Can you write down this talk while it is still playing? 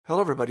Hello,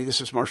 everybody. This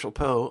is Marshall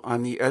Poe.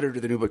 I'm the editor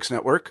of the New Books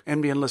Network.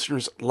 NBN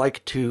listeners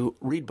like to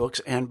read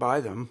books and buy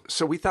them.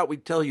 So we thought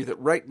we'd tell you that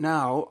right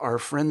now, our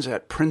friends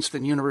at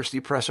Princeton University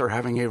Press are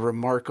having a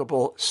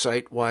remarkable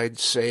site-wide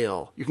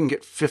sale. You can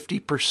get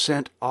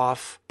 50%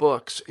 off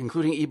books,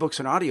 including ebooks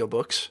and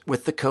audiobooks,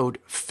 with the code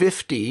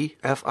 50,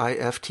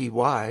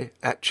 F-I-F-T-Y,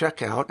 at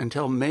checkout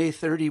until May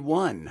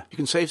 31. You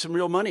can save some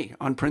real money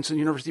on Princeton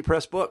University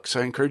Press books.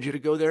 I encourage you to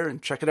go there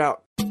and check it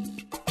out.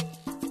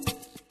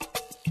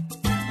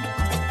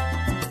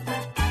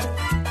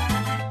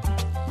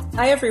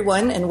 Hi,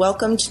 everyone, and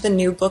welcome to the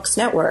New Books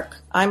Network.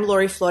 I'm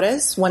Lori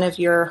Flores, one of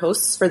your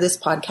hosts for this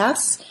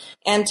podcast,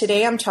 and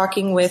today I'm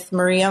talking with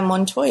Maria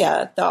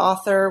Montoya,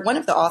 one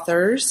of the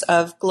authors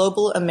of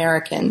Global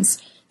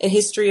Americans, A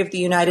History of the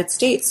United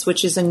States,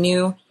 which is a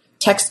new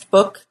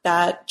textbook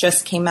that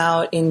just came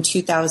out in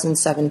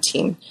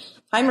 2017.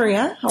 Hi,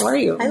 Maria. How are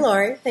you? Hi,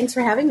 Lori. Thanks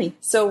for having me.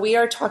 So we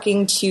are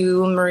talking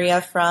to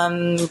Maria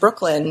from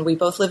Brooklyn. We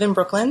both live in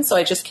Brooklyn, so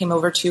I just came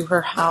over to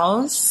her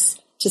house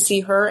to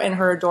see her and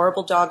her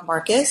adorable dog,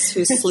 Marcus,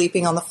 who's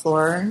sleeping on the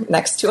floor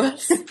next to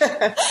us.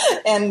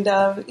 And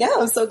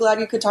I'm so glad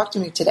you could talk to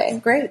me today.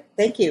 Great.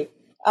 Thank you.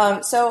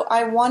 So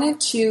I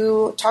wanted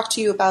to talk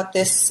to you about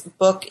this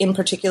book in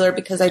particular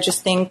because I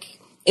just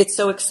think it's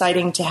so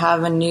exciting to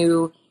have a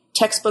new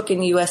textbook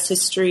in U.S.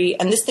 history.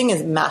 And this thing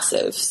is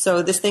massive.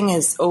 So this thing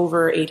is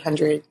over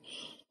 800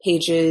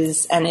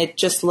 pages, and it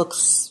just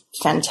looks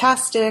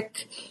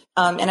fantastic.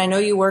 And I know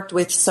you worked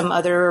with some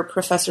other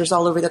professors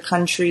all over the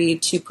country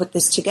to put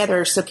this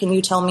together. So can you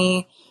tell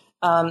me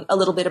a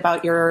little bit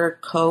about your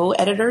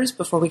co-editors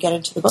before we get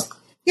into the book?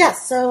 Yeah,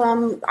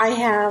 so I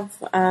have,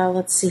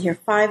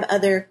 5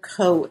 other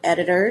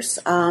co-editors.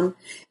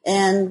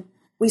 And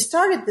we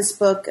started this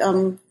book,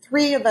 two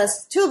of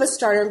us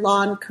started,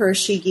 Lon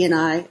Kurashige and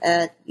I,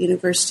 at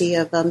University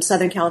of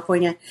Southern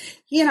California.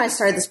 He and I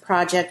started this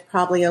project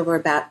probably over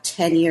about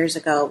 10 years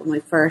ago when we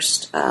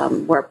first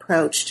were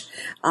approached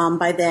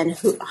by then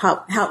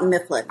Houghton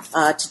Mifflin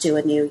to do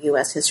a new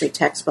U.S. history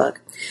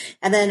textbook.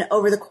 And then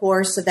over the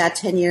course of that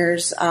 10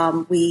 years,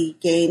 we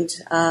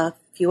gained a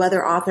few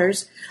other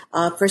authors.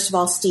 First of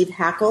all, Steve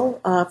Hackle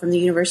from the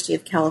University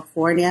of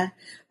California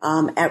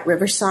at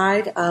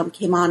Riverside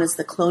came on as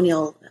the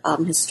colonial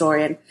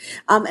historian.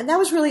 And that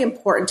was really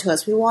important to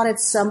us. We wanted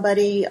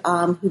somebody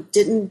who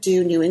didn't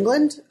do New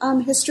England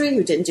history,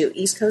 who didn't do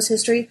East Coast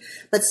history,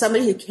 but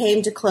somebody who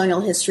came to colonial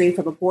history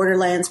from a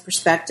borderlands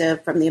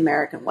perspective, from the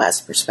American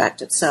West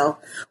perspective. So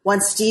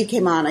once Steve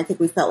came on, I think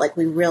we felt like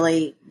we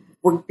really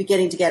were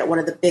beginning to get at one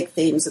of the big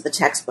themes of the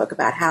textbook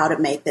about how to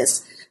make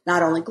this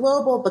not only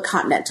global, but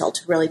continental,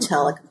 to really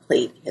tell a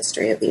complete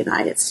history of the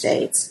United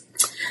States.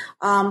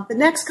 The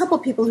next couple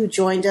of people who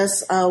joined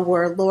us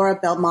were Laura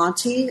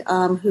Belmonte,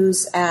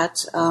 who's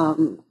at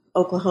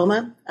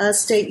Oklahoma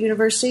State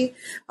University.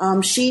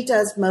 She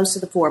does most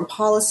of the foreign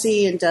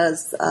policy and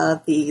does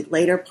the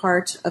later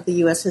part of the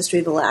U.S.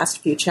 history, the last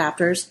few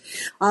chapters.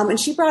 And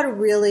she brought a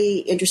really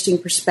interesting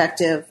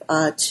perspective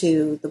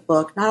to the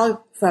book, not only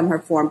from her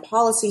foreign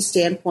policy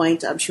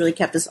standpoint. She really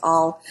kept us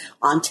all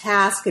on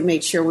task and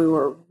made sure we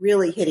were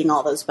really hitting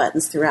all those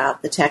buttons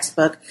throughout the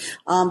textbook.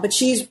 But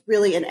she's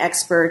really an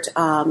expert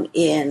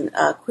in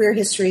queer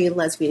history,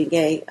 lesbian and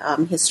gay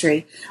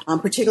history,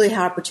 particularly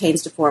how it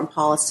pertains to foreign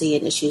policy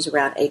and issues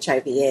around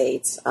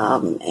HIV/AIDS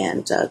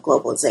and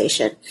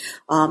globalization.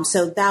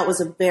 So that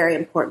was a very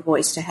important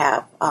voice to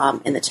have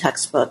in the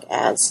textbook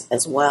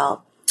as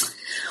well.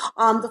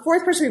 The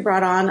fourth person we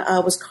brought on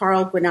was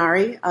Carl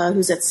Guarneri,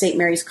 who's at St.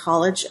 Mary's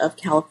College of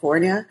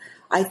California.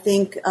 I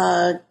think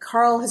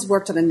Carl has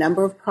worked on a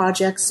number of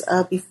projects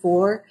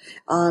before.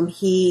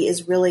 He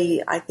is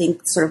really, I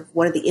think, sort of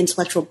one of the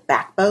intellectual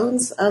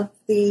backbones of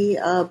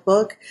the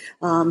book.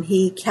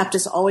 He kept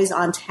us always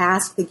on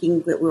task,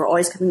 thinking that we were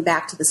always coming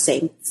back to the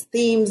same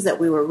themes, that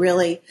we were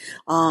really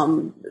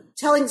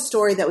telling the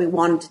story that we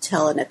wanted to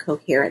tell in a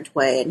coherent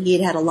way. And he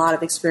had had a lot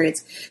of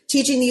experience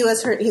teaching the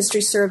U.S.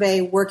 History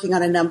Survey, working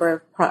on a number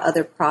of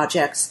other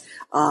projects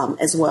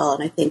as well.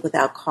 And I think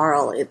without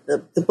Carl,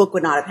 the book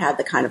would not have had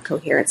the kind of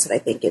coherence that I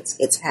think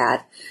it's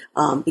had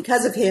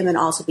because of him, and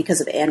also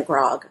because of Anne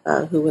Grogg,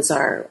 who was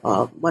our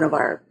one of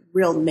our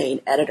real main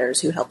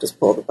editors who helped us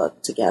pull the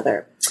book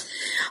together.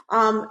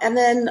 And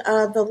then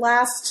the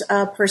last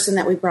person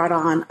that we brought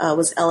on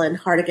was Ellen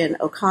Hartigan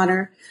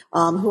O'Connor,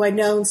 who I'd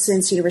known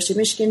since University of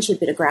Michigan. She'd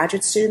been a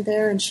graduate student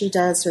there, and she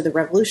does sort of the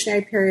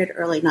Revolutionary period,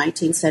 early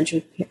 19th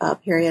century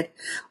period,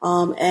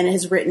 and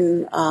has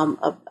written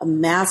a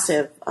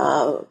massive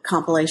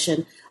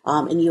compilation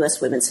in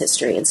U.S. women's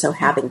history. And so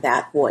having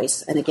that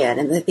voice, and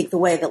I think the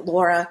way that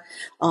Laura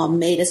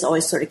made us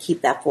always sort of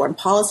keep that foreign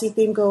policy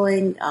theme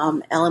going,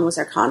 Ellen was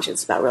our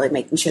conscience about really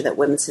making sure that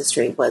women's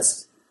history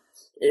was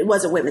it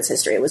wasn't women's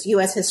history. It was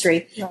U.S.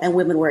 history, right. And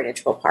women were an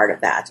integral part of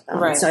that.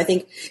 Right. So I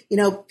think,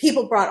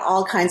 people brought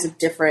all kinds of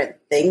different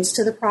things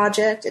to the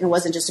project, and it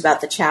wasn't just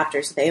about the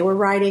chapters they were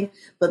writing,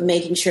 but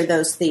making sure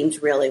those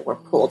themes really were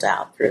pulled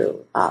out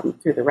through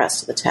the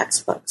rest of the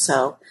textbook.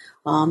 So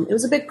it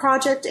was a big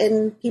project,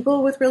 and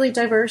people with really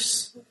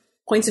diverse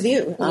points of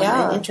view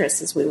and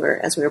interests as we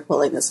were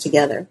pulling this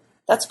together.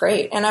 That's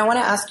great. And I want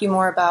to ask you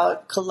more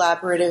about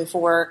collaborative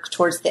work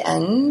towards the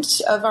end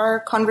of our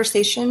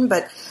conversation,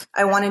 but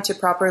I wanted to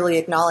properly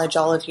acknowledge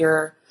all of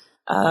your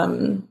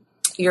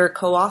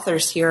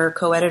co-authors here,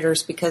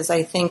 co-editors, because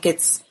I think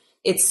it's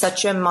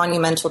such a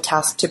monumental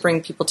task to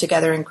bring people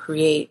together and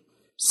create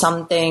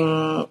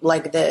something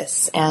like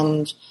this.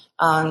 And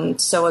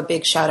so a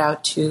big shout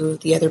out to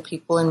the other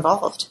people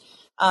involved.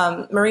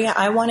 Maria,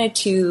 I wanted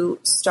to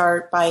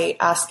start by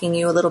asking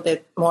you a little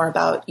bit more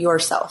about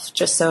yourself,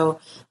 just so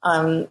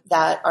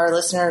that our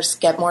listeners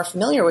get more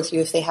familiar with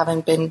you if they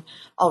haven't been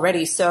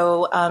already.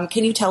 So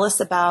can you tell us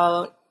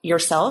about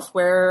yourself?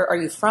 Where are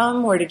you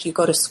from? Where did you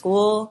go to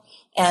school?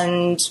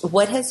 And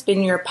what has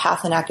been your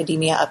path in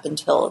academia up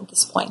until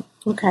this point?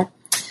 Okay.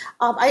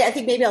 I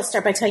think maybe I'll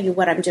start by telling you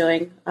what I'm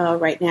doing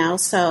right now.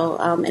 So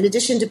in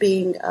addition to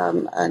being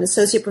an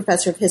associate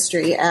professor of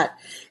history at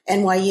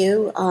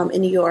NYU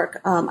in New York,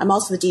 I'm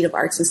also the Dean of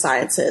Arts and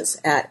Sciences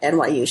at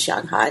NYU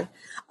Shanghai.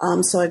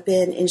 So I've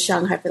been in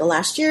Shanghai for the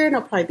last year, and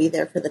I'll probably be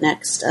there for the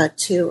next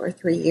 2 or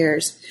 3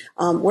 years,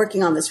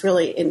 working on this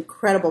really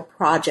incredible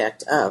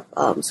project of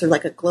sort of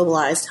like a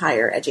globalized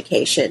higher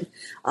education.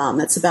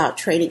 That's about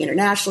training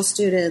international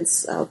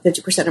students.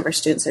 50% of our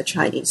students are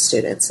Chinese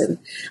students. And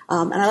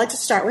I like to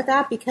start with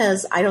that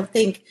because I don't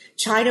think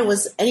China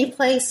was any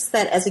place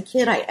that as a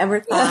kid I ever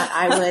thought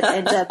I would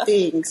end up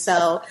being.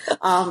 So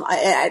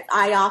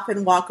I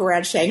often walk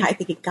around Shanghai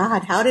thinking,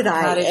 God, how did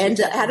I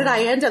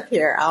end up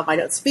here? I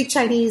don't speak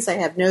Chinese. I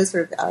have no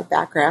sort of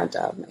background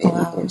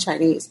in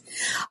Chinese.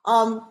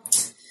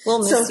 We'll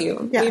miss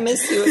you. Yeah. We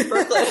miss you in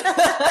Brooklyn.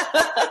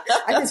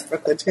 I miss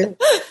Brooklyn too.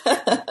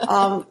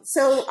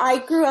 So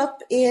I grew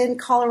up in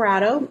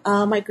Colorado.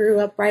 I grew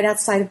up right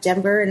outside of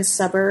Denver in a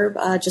suburb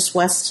just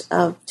west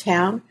of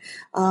town.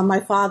 My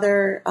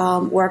father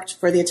worked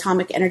for the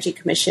Atomic Energy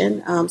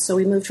Commission. So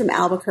we moved from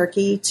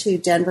Albuquerque to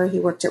Denver. He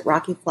worked at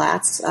Rocky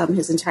Flats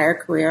his entire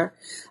career.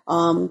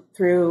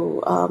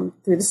 Through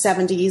the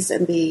 70s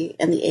and the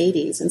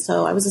 80s. And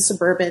so I was a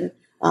suburban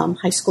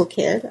high school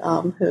kid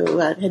who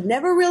had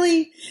never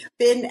really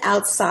been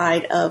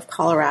outside of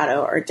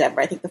Colorado or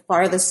Denver. I think the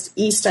farthest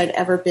east I'd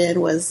ever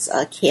been was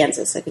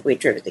Kansas. I think we'd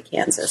driven to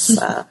Kansas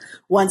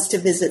once to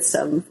visit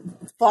some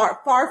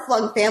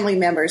far-flung family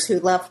members who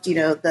left,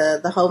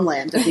 the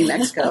homeland of New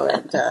Mexico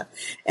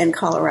and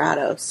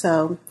Colorado.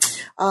 So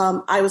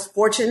I was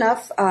fortunate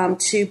enough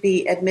to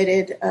be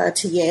admitted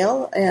to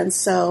Yale. And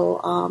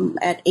so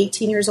at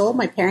 18 years old,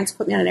 my parents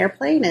put me on an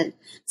airplane and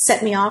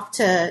sent me off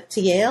to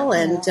Yale.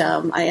 And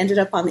I ended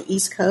up on the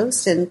East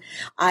Coast. And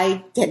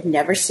I had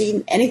never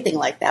seen anything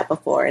like that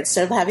before.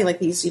 Instead of having like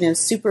these,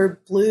 super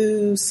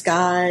blue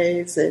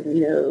skies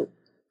and,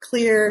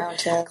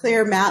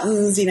 clear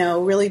mountains,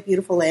 really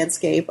beautiful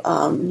landscape.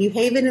 New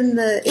Haven in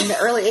the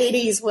early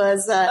 80s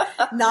was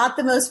not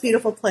the most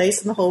beautiful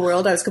place in the whole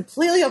world. I was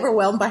completely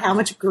overwhelmed by how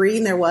much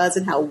green there was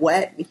and how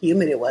wet and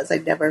humid it was.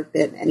 I'd never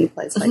been any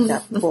place like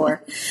that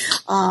before.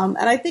 And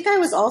I think I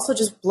was also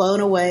just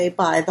blown away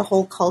by the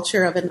whole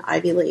culture of an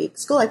Ivy League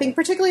school. I think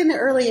particularly in the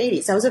early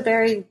 80s, that was a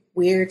very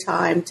weird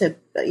time to,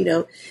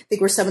 I think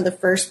we're some of the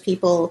first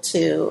people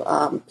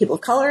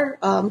of color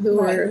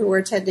who were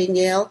attending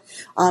Yale.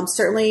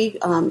 Certainly,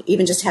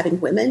 even just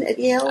having women at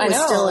Yale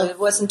was it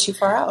wasn't too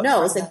far out.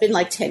 No, it had been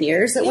like 10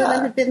 years that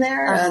women had been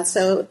there, and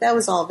so that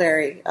was all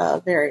very,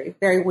 very,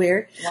 very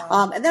weird.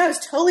 Wow. And then I was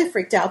totally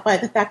freaked out by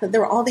the fact that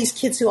there were all these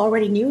kids who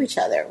already knew each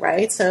other,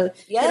 right? So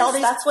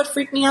that's what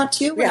freaked me out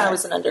too when I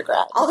was an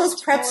undergrad. All those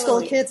prep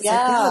school kids, they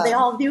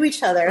all knew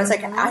each other. It's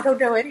like I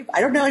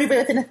don't know anybody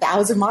within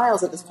 1,000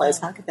 miles of this place.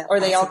 How could that? Or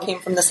they all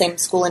came from the same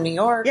school in New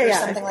York or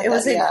something like that. It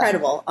was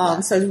incredible.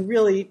 So I was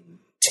really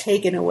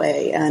taken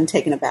away and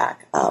taken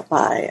aback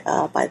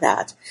by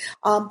that.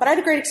 But I had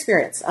a great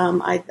experience.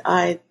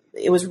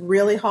 It was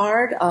really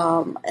hard,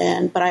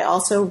 but I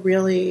also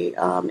really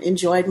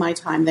enjoyed my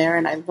time there,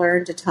 and I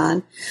learned a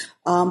ton.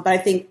 But I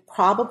think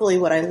probably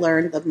what I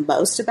learned the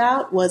most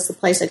about was the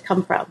place I'd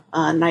come from.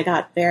 And I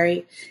got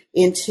very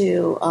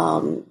into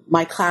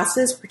my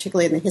classes,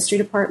 particularly in the history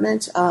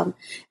department,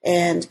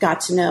 and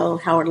got to know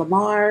Howard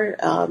Lamar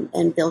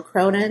and Bill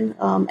Cronin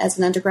as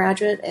an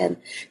undergraduate, and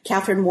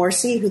Catherine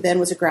Morsey, who then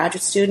was a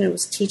graduate student and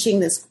was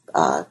teaching this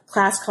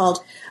class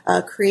called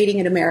Creating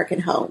an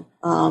American Home.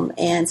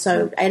 And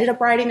so I ended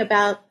up writing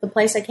about the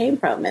place I came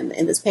from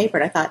in this paper.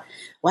 And I thought,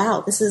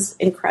 wow, this is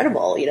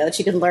incredible, that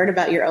you can learn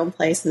about your own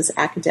place in this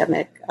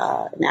academic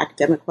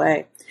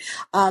way.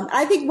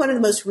 I think one of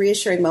the most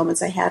reassuring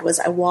moments I had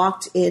was I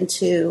walked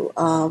into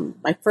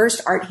my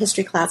first art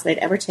history class that I'd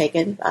ever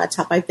taken,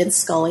 taught by Vince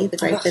Scully, the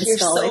great Vince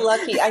Scully. You're so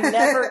lucky. I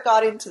never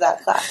got into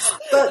that class.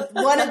 But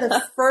one of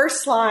the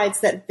first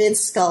slides that Vince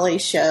Scully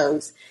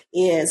shows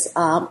is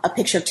a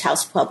picture of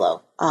Taos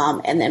Pueblo,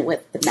 and then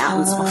with the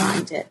mountains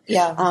behind it.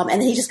 Yeah. And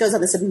then he just goes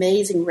on this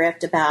amazing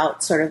riff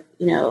about sort of,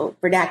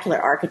 vernacular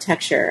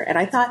architecture. And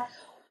I thought,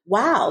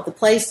 wow, the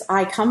place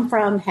I come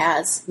from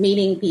has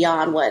meaning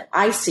beyond what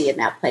I see in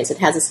that place. It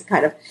has this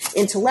kind of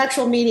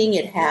intellectual meaning.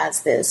 It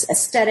has this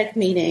aesthetic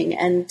meaning.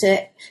 And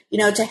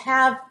to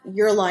have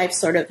your life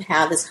sort of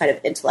have this kind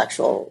of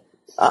intellectual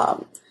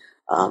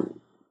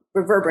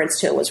reverberance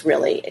to it was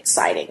really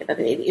exciting. I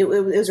mean, it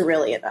was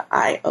really an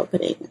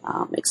eye-opening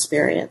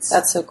experience.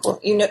 That's so cool.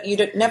 You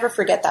never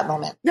forget that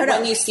moment. No.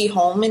 When you see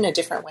home in a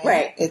different way.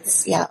 Right.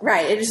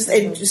 Right.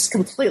 It just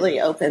completely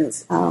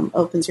opens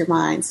your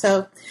mind.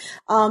 So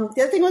the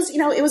other thing was,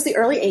 it was the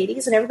early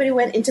 80s and everybody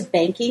went into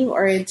banking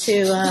or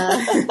into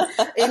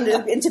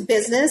into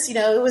business.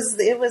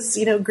 It was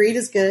greed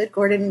is good,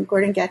 Gordon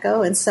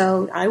Gekko. And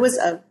so I was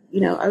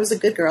a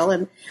good girl,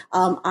 and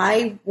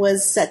I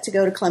was set to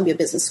go to Columbia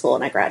Business School,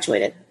 and I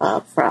graduated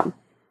from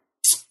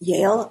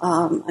Yale,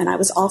 and I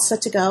was all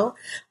set to go.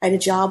 I had a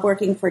job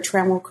working for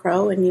Trammell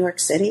Crow in New York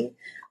City,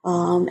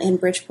 in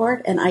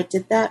Bridgeport, and I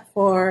did that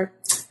for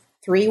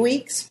 4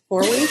 weeks,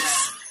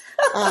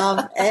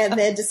 and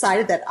then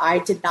decided that I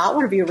did not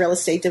want to be a real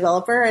estate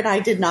developer, and I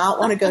did not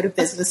want to go to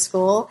business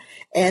school.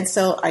 And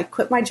so I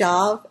quit my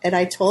job, and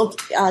I told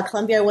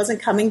Columbia I wasn't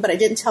coming, but I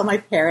didn't tell my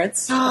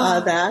parents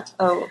that.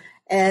 Oh.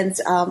 And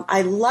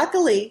I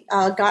luckily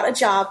got a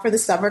job for the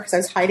summer because I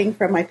was hiding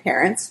from my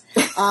parents.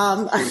 We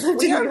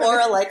are more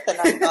alike than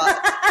I thought.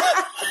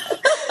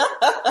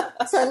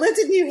 So I lived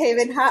in New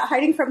Haven,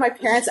 hiding from my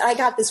parents. I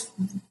got this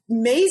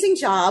amazing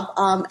job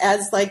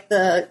as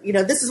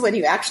this is when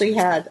you actually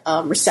had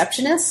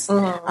receptionists.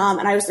 Mm-hmm.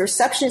 And I was the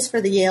receptionist for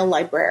the Yale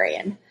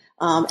librarian.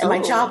 And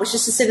my job was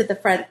just to sit at the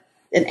front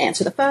and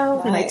answer the phone,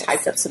 nice. And I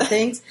typed up some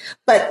things.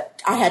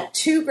 But I had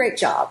two great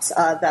jobs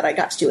that I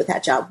got to do with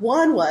that job.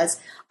 One was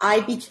I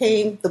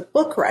became the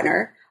book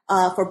runner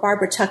for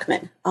Barbara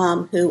Tuchman,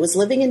 who was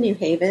living in New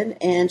Haven,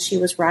 and she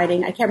was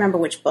writing, I can't remember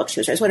which book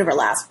she was writing, one of her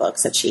last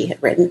books that she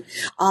had written.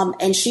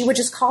 And she would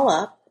just call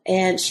up,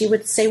 and she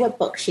would say what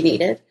book she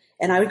needed,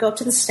 and I would go up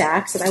to the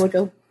stacks, and I would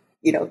go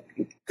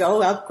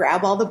up,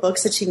 grab all the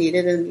books that she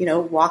needed,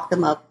 and, walk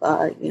them up,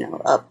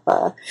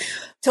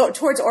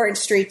 towards Orange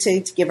Street to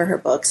give her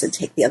books and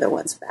take the other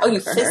ones back. Oh, you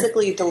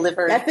physically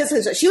delivered?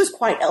 She was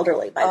quite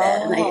elderly by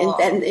then.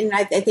 And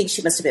I think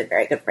she must have been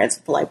very good friends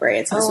with the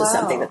librarian. So this was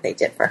something that they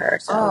did for her.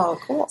 So,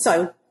 cool. So I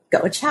would go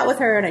and chat with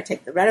her, and I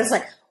take the read. I was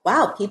like,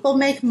 wow, people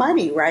make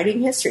money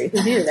writing history.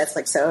 Who knew?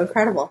 That's so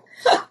incredible.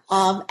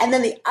 And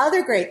then the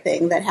other great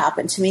thing that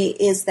happened to me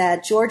is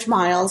that George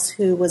Miles,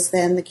 who was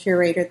then the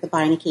curator at the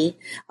Beinecke,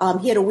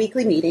 he had a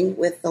weekly meeting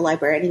with the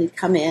librarian, and he'd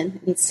come in,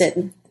 and he'd sit,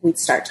 and we'd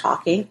start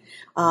talking.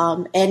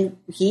 And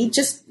he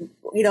just,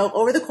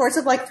 over the course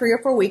of 3 or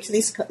 4 weeks of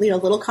these,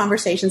 little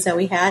conversations that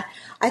we had,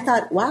 I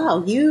thought,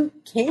 wow, you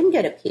can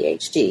get a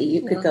PhD.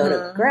 You could go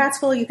to grad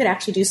school. You could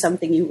actually do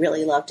something you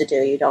really love to do.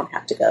 You don't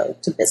have to go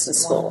to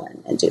business school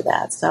and do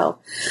that. So,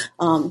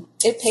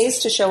 it pays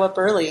to show up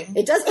early.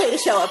 It does pay to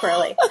show up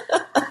early.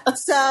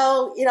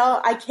 So,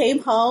 I came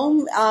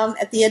home,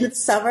 at the end of the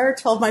summer,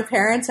 told my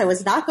parents I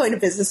was not going to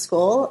business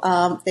school.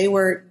 They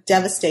were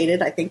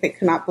devastated. I think they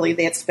could not believe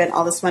they had spent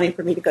all this money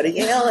for me to go to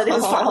Yale, and it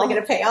was finally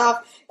going to pay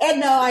off. And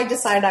no, I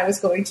decided I was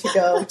going to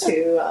go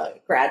to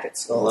graduate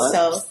school.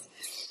 What?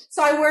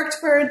 So I worked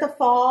for the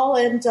fall,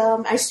 and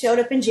I showed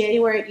up in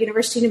January at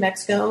University of New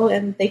Mexico,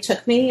 and they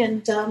took me,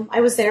 and I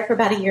was there for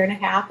about 1.5 years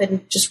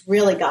and just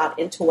really got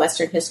into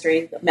Western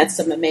history, met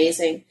some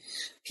amazing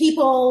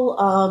people,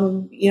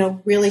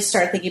 really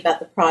started thinking about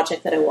the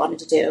project that I wanted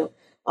to do,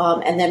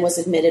 and then was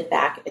admitted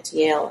back at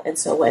Yale, and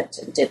so went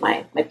and did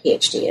my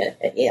PhD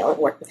at Yale and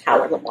worked with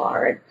Howard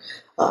Lamar and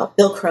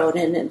Bill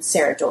Cronin and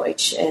Sarah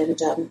Deutsch, and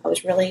I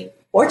was really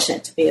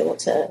fortunate to be able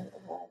to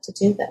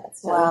do that.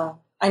 So. Wow.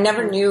 I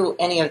never knew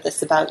any of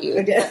this about you.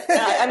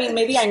 I mean,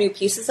 maybe I knew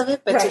pieces of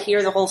it, but to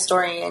hear the whole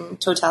story in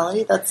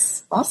totality,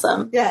 that's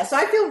awesome. Yeah, so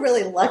I feel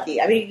really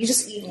lucky. I mean,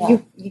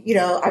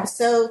 I'm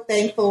so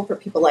thankful for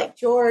people like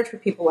George, for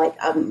people like,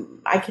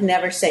 I can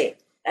never say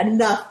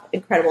enough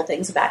incredible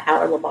things about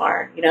Howard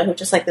Lamar, who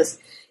just like this,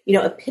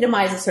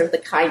 epitomizes sort of the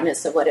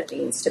kindness of what it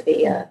means to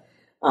be a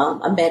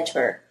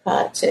mentor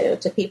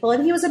to people.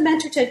 And he was a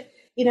mentor to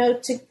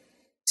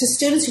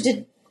students who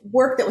did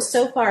work that was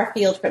so far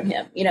afield from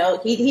him. He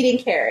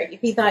didn't care.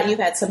 If he thought you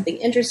had something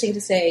interesting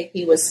to say,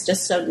 he was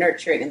just so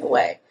nurturing in the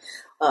way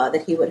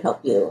that he would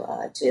help you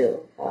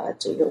do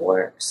your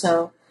work.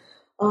 So,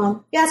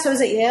 so I was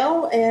at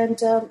Yale,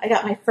 and I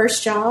got my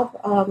first job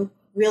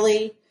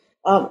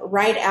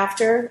right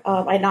after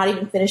I had not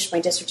even finished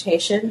my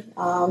dissertation,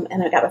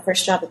 and I got my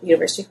first job at the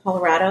University of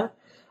Colorado,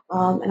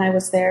 and I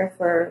was there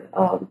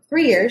for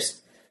 3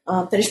 years,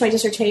 finished my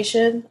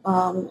dissertation,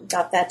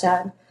 got that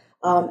done.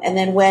 And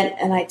then went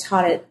and I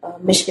taught at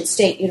Michigan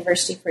State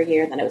University for a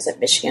year, and then I was at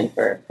Michigan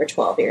for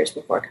 12 years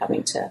before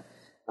coming to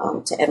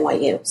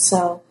NYU.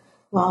 So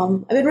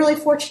I've been really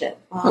fortunate.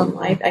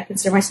 I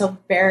consider myself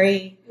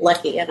very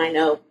lucky, and I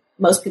know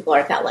most people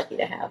aren't that lucky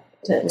to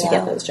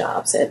get those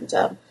jobs. And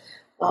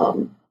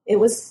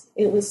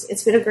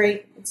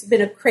it's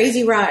been a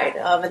crazy ride.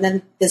 And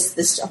then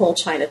this whole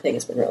China thing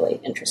has been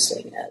really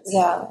interesting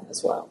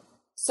as well.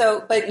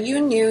 So, but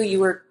you knew you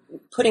were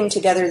putting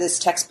together this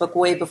textbook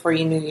way before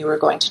you knew you were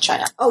going to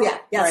China. Oh, yeah.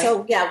 Yeah. Right.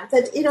 So, yeah,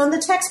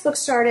 the textbook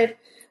started,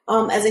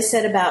 as I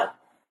said, about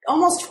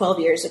almost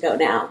 12 years ago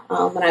now,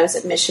 when I was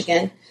at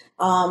Michigan.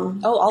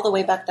 All the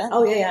way back then?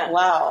 Oh, yeah.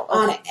 Wow.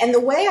 Okay. And the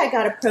way I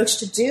got approached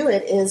to do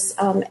it is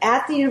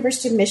at the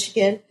University of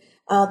Michigan,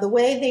 the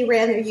way they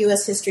ran their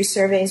U.S. history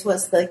surveys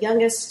was the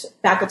youngest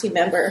faculty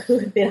member who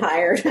had been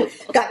hired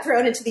got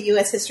thrown into the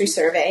U.S. history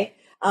survey,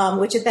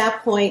 which at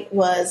that point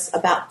was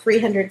about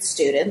 300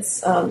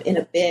 students in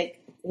a big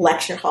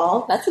lecture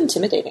hall. That's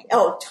intimidating.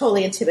 Oh,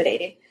 totally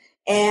intimidating.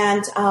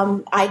 And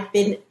I'd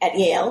been at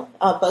Yale,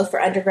 both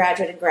for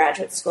undergraduate and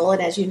graduate school.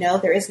 And as you know,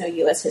 there is no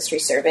U.S. history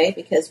survey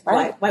because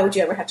why would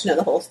you ever have to know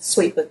the whole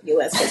sweep of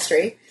U.S.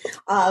 history?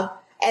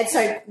 And so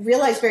I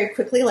realized very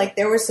quickly, like,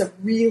 there were some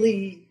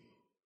really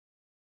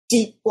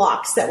deep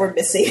blocks that were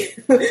missing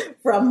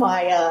from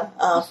my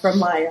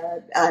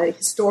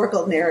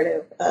historical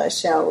narrative,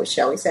 shall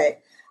we say.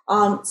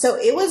 So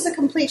it was a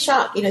complete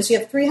shock. So you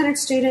have 300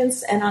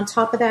 students, and on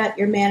top of that,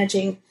 you're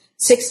managing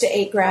 6 to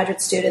 8 graduate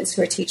students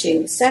who are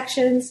teaching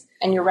sections.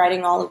 And you're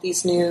writing all of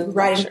these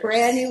writing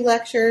brand new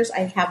lectures.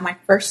 I have my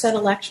first set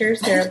of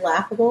lectures. They're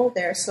laughable.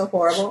 They're so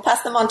horrible.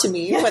 Pass them on to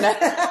me when I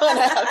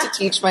have to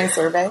teach my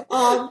survey.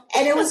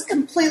 And it was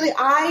completely,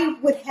 I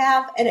would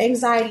have an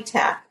anxiety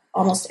attack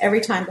almost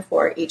every time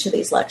before each of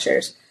these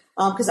lectures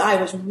because I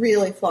was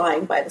really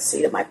flying by the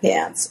seat of my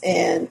pants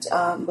and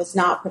was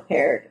not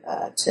prepared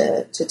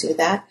to do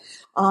that.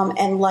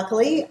 And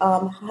luckily,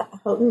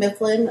 Houghton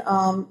Mifflin,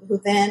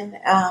 who then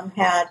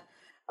had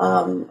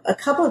a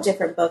couple of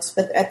different books,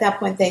 but at that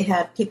point they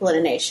had People in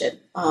a Nation,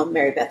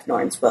 Mary Beth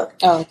Norton's book.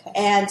 Oh, okay.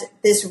 And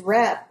this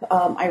rep,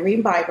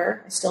 Irene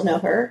Biber, I still know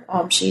her.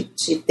 She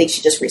thinks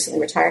she just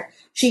recently retired.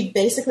 She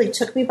basically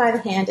took me by the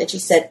hand and she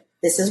said,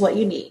 "This is what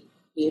you need.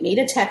 You need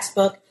a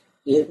textbook.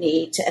 You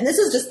need to," and this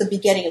was just the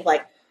beginning of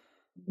like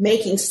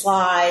making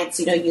slides,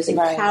 using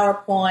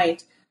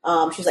PowerPoint.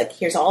 She's like,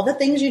 "Here's all the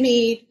things you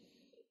need.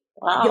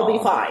 Wow. You'll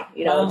be fine.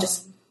 Wow.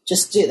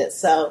 Just do this."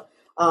 So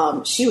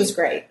she was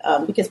great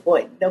because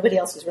boy, nobody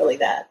else was really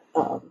that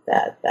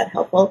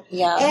helpful.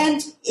 Yeah.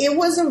 And it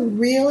was a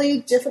really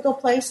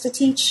difficult place to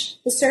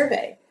teach the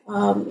survey.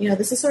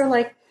 This is sort of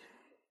like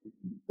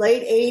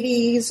late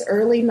 80s,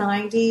 early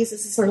 90s.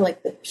 This is sort of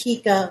like the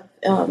peak of,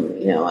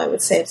 I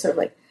would say it's sort of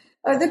like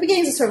the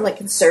beginnings of sort of like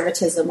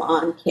conservatism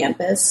on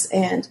campus.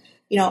 And,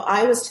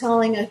 I was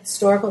telling a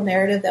historical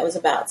narrative that was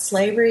about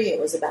slavery.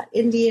 It was about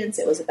Indians.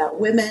 It was about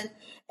women.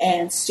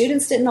 And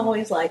students didn't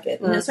always like it.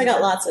 And so I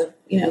got lots of,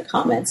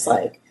 comments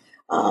like,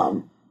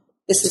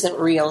 this isn't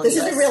real. This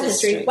isn't real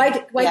history. Why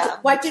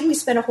didn't we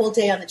spend a whole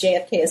day on the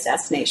JFK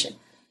assassination?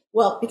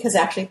 Well, because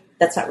actually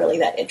that's not really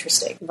that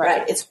interesting,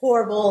 right? It's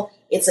horrible.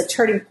 It's a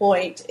turning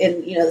point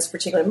in, this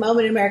particular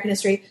moment in American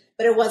history,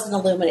 but it wasn't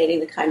illuminating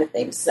the kind of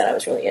things that I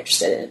was really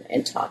interested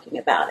in talking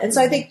about. And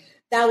so I think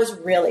that was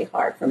really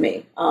hard for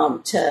me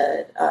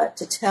to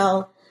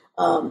tell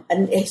a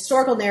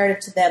historical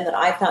narrative to them that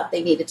I thought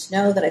they needed to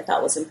know, that I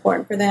thought was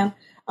important for them,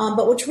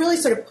 but which really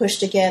sort of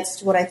pushed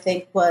against what I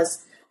think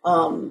was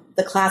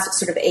the classic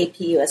sort of AP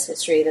U.S.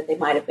 history that they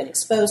might have been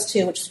exposed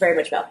to, which is very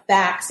much about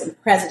facts and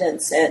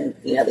presidents and,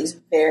 these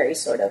very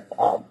sort of,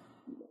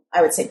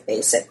 I would say,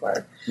 basic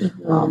or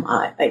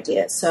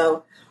ideas.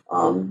 So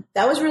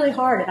that was really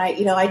hard. And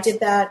I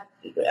did that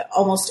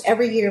almost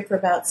every year for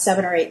about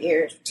 7 or 8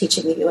 years,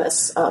 teaching the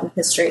U.S.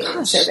 History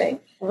and surveying.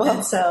 Well,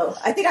 and so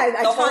I think I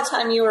the whole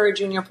time you were a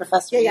junior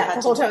professor. Yeah,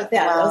 the whole time.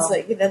 Yeah, wow. I was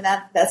like,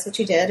 that's what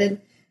you did.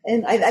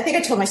 And I think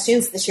I told my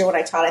students this year when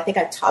I taught, I think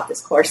I've taught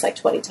this course like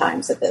 20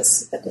 times at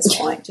this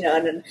point,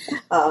 and then,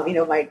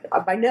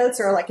 my notes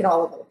are like in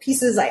all of the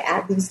pieces. I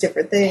add these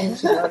different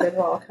things, they're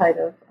all kind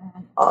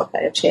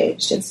of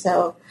changed. And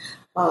so,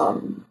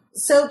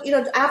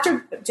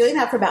 after doing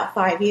that for about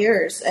 5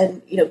 years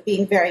and,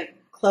 being very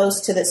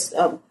close to this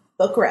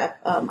book rep,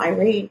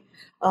 Irene,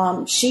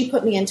 she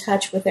put me in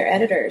touch with their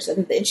editors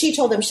and she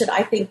told them,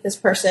 I think this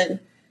person,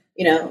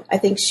 I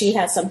think she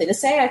has something to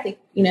say. I think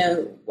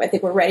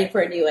we're ready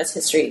for a new U.S.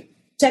 history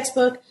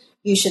textbook.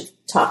 You should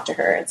talk to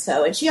her.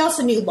 And she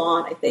also knew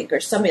Lon, I think, or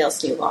somebody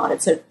else knew Lon.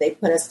 And so they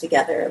put us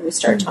together and we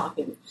started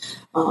talking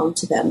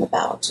to them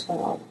about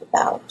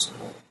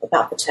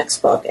the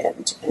textbook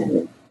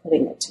and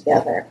putting it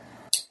together.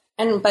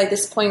 And by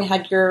this point,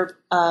 had your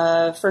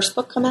first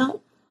book come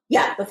out?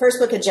 Yeah, the first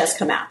book had just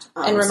come out.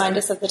 And remind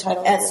us of the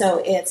title. And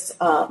so it's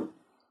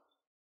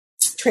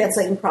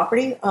Translating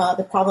Property,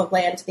 The Problem of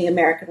Land to the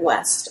American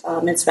West.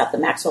 It's about the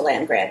Maxwell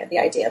Land Grant and the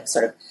idea of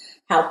sort of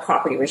how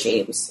property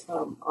regimes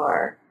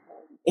are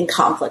in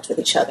conflict with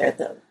each other at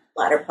the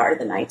latter part of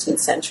the 19th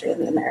century in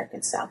the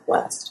American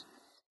Southwest.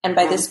 And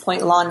by this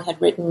point, Lon had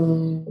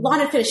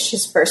finished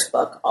his first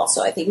book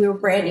also. I think we were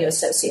brand new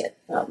associate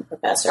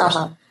professors.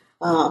 Uh-huh.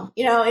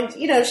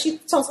 She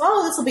told us,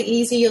 "Oh, this will be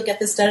easy. You'll get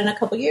this done in a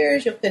couple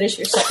years. You'll finish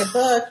your second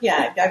book."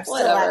 Yeah, I'm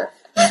still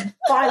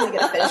finally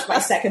going to finish my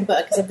second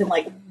book because I've been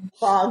like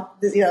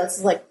bogged. This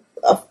is like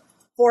a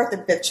fourth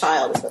and fifth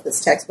child is what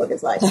this textbook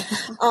is like.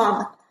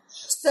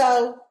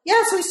 So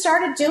we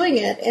started doing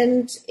it,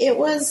 and it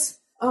was,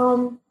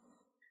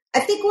 I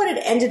think what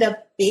it ended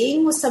up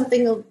being was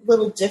something a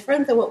little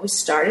different than what we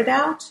started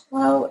out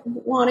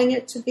wanting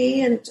it to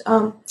be. And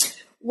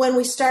when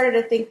we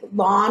started, I think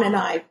Lon and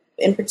I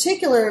in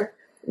particular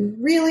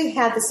really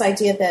had this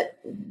idea that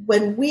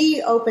when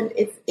we opened,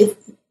 if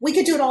we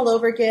could do it all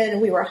over again,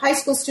 and we were a high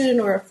school student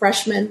or a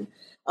freshman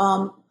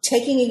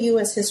taking a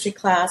U.S. history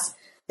class,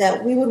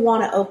 that we would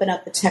want to open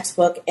up the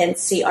textbook and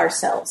see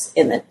ourselves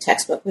in the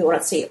textbook. We want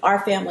to see our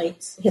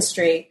family's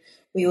history.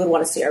 We would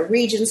want to see our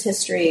region's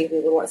history. We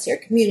would want to see our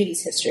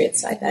community's history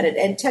inside that.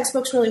 And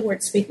textbooks really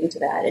weren't speaking to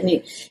that. And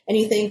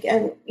you think,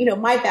 and,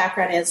 my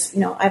background is,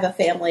 I have a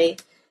family,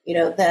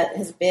 that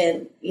has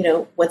been,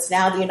 what's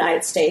now the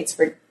United States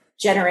for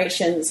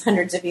generations,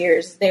 hundreds of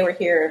years. They were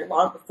here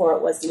long before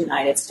it was the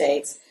United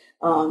States.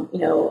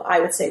 I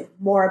would say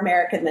more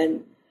American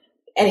than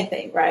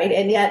anything, right?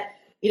 And yet,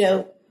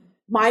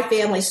 my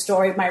family's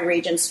story, my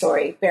region's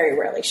story very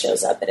rarely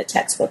shows up in a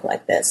textbook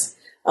like this.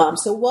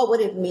 So what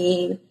would it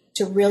mean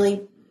to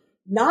really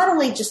not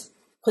only just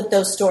put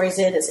those stories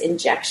in as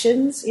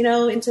injections,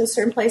 into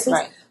certain places,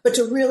 right, but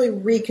to really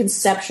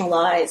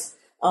reconceptualize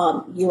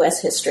U.S.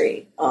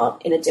 history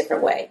in a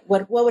different way?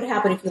 What would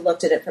happen if you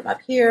looked at it from up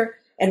here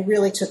and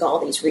really took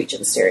all these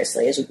regions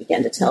seriously as you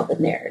began to tell the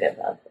narrative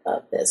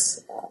of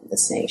this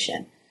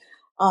nation?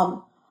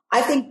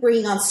 I think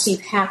bringing on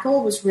Steve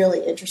Hackle was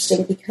really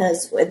interesting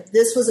because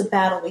this was a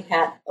battle we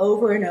had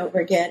over and over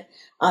again.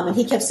 And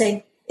he kept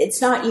saying,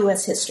 it's not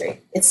U.S.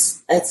 history.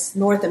 It's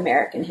North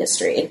American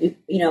history.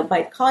 And,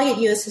 by calling it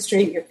U.S.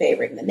 history, you're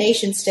favoring the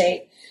nation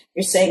state.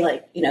 You're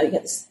saying, you have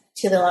this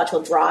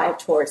teleological drive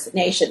towards the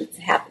nation. It's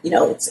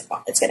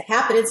going to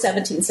happen in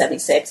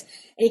 1776. And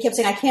he kept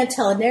saying, I can't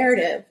tell a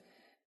narrative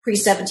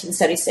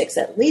pre-1776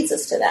 that leads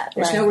us to that.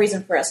 There's no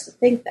reason for us to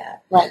think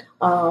that. Right.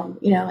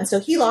 And so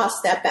he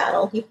lost that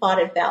battle. He fought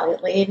it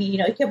valiantly, and he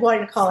kept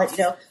wanting to call it,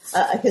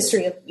 a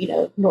history of,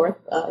 North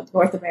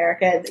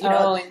America.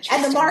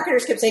 And the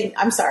marketers kept saying,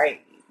 I'm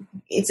sorry,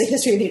 it's a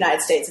history of the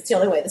United States. It's the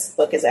only way this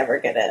book is ever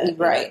going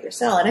to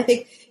sell. And I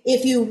think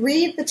if you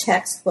read the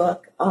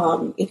textbook,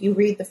 if you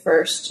read the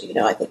first,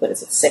 I think, what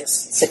is it,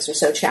 six or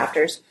so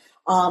chapters,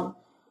 the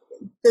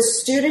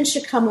student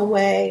should come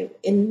away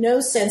in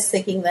no sense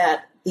thinking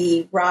that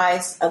the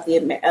rise of the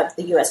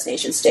U.S.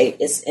 nation state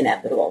is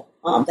inevitable.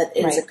 That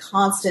it is a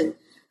constant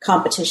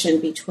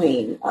competition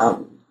between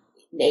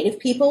native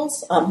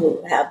peoples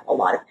who have a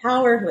lot of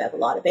power, who have a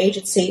lot of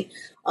agency,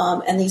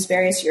 and these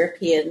various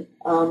European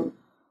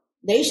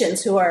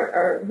nations who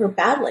are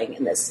battling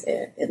in this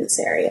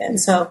area. And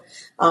so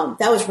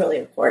that was really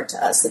important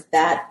to us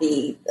that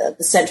be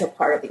the central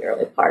part of the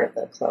early part of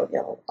the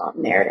colonial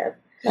narrative.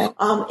 Right.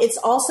 It's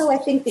also, I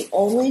think, the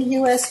only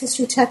U.S.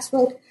 history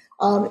textbook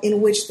in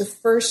which the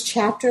first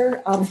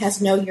chapter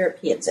has no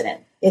Europeans in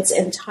it. It's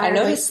entirely,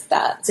 I noticed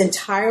that. It's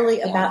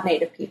entirely about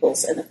Native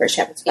peoples in the first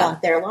chapter. It's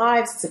about their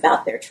lives. It's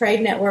about their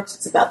trade networks.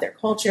 It's about their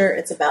culture.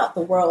 It's about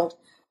the world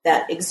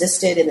that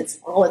existed in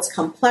all its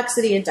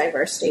complexity and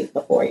diversity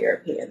before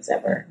Europeans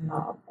ever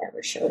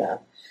showed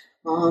up.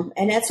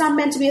 And it's not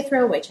meant to be a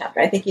throwaway chapter.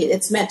 I think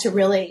it's meant to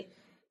really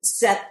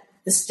set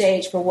the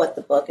stage for what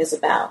the book is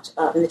about,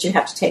 and that you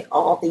have to take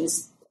all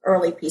these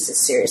early pieces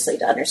seriously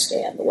to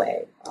understand the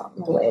way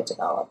it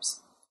develops.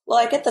 Well,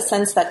 I get the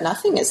sense that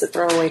nothing is a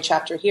throwaway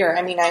chapter here.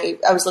 I mean, I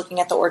was looking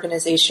at the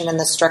organization and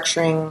the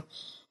structuring,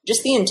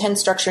 just the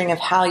intense structuring of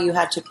how you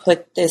had to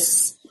put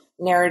this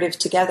narrative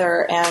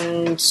together,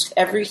 and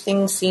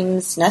everything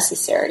seems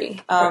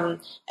necessary. And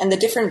the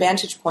different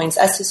vantage points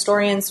as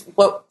historians,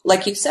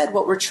 like you said,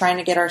 what we're trying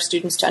to get our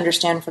students to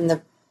understand from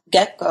the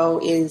get-go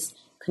is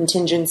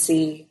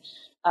contingency,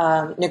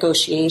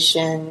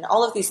 negotiation,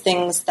 all of these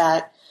things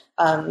that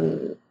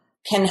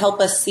can help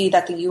us see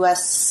that the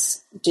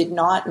U.S. did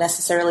not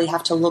necessarily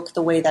have to look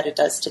the way that it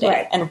does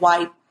today, and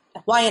why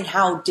and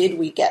how did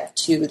we get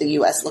to the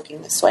U.S.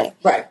 looking this way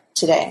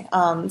today.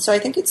 So I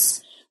think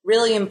it's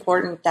really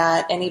important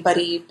that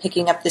anybody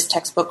picking up this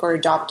textbook or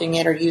adopting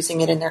it or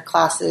using it in their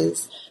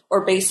classes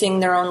or basing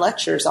their own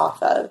lectures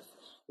off of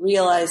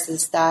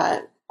realizes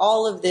that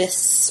all of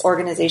this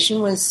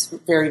organization was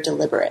very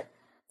deliberate.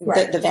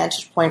 The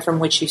vantage point from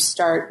which you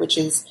start, which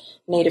is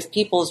Native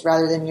peoples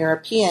rather than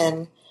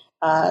European,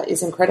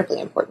 is incredibly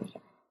important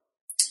here.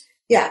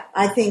 Yeah,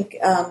 I think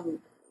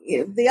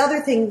the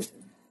other thing,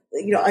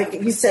 like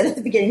you said at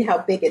the beginning, how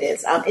big it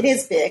is. It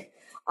is big,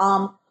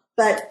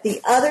 but the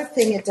other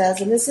thing it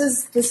does, and this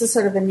is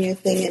sort of a new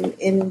thing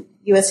in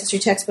U.S. history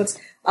textbooks,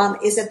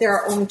 is that there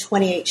are only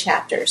 28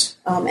 chapters,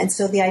 and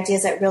so the idea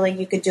is that really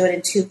you could do it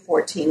in 2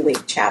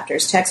 14-week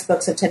chapters.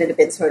 Textbooks have tended to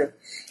be sort of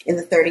in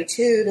the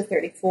 32 to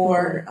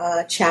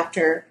 34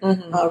 chapter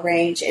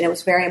range, and it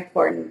was very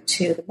important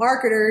to the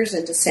marketers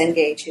and to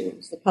Cengage,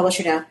 who's the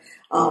publisher now,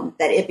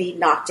 that it be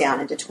knocked down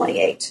into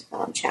 28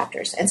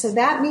 chapters. And so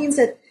that means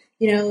that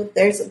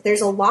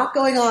there's a lot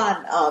going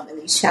on in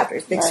these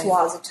chapters. Big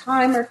swaths of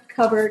time are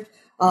covered,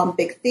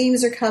 big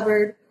themes are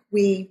covered.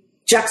 We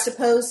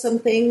juxtapose some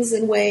things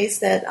in ways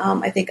that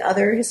I think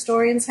other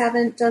historians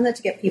haven't done that,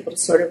 to get people to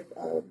sort of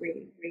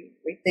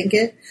rethink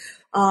it.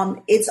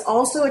 It's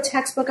also a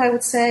textbook, I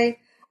would say,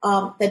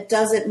 that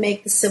doesn't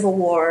make the Civil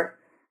War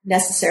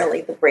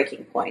necessarily the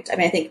breaking point. I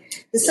mean, I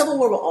think the Civil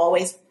War will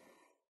always,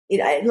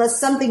 unless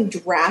something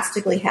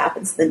drastically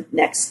happens the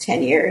next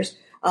 10 years,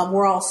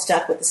 we're all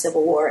stuck with the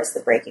Civil War as the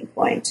breaking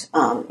point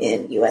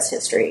in U.S.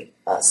 history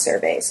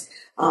surveys.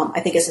 I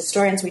think as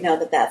historians, we know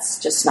that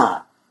that's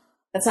not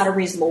a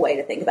reasonable way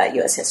to think about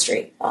U.S.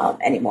 history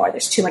anymore.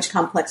 There's too much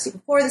complexity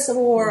before the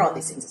Civil War. All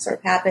these things that sort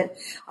of happened.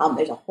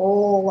 There's a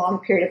whole long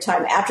period of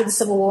time after the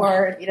Civil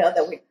War,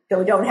 that we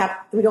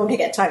don't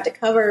get time to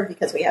cover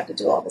because we have to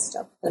do all this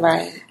stuff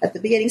at the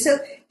beginning. So,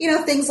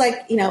 things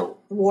like, the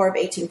War of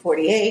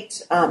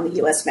 1848, the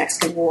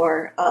U.S.-Mexican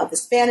War, the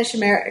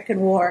Spanish-American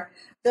War,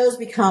 those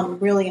become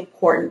really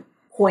important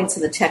points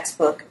in the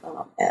textbook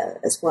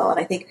as well. And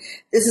I think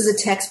this is a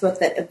textbook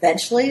that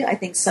eventually, I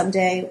think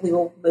someday we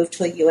will move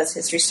to a U.S.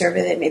 history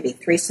survey that may be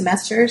 3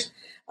 semesters,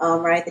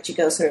 right? That you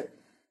go sort of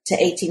to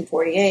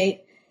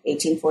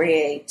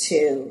 1848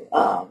 to,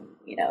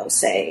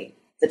 say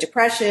the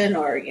Depression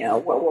or,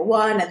 World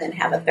War I, and then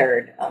have a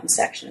third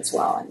section as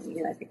well. And,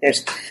 I think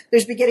there's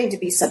beginning to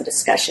be some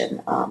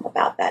discussion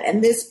about that.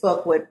 And this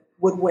book would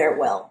wear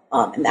well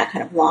in that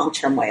kind of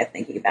long-term way of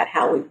thinking about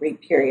how we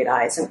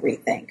re-periodize and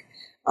rethink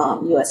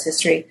U.S.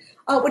 history,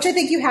 which I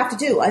think you have to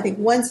do. I think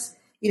once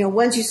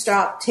you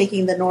stop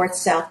taking the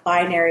North-South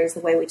binaries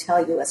the way we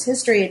tell U.S.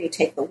 history, and you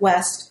take the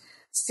West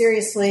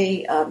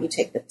seriously, you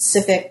take the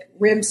Pacific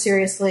Rim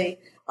seriously,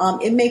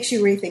 it makes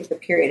you rethink the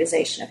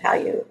periodization of how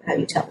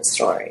you tell the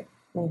story.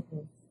 Mm-hmm.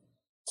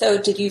 So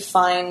did you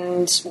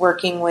find,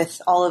 working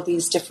with all of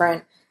these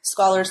different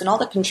scholars and all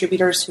the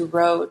contributors who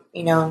wrote,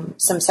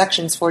 some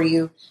sections for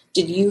you,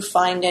 did you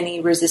find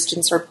any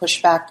resistance or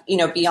pushback,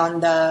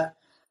 beyond the,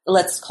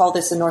 let's call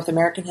this a North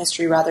American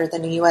history rather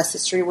than a U.S.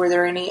 history? Were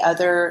there any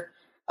other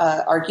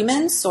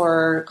arguments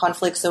or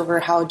conflicts over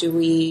how do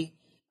we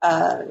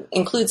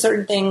include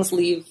certain things,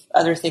 leave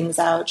other things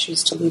out,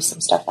 choose to leave some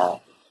stuff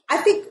out? I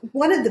think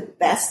one of the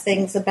best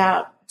things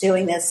about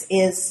doing this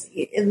is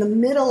in the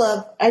middle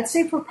of, I'd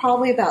say for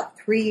probably about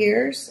 3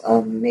 years,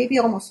 maybe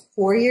almost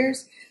 4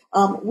 years,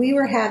 we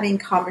were having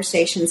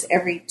conversations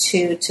every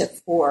 2 to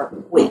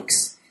 4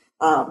 weeks,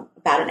 about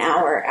an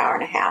hour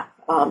and a half,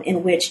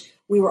 in which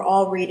we were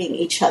all reading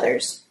each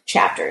other's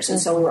chapters. And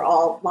so we were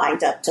all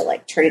lined up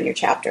to turn in your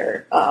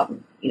chapter,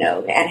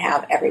 and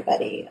have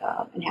everybody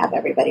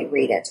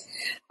read it.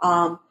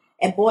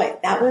 And boy,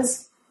 that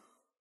was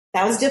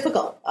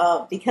difficult,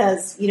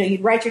 because,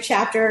 you'd write your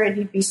chapter and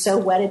you'd be so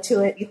wedded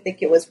to it. You'd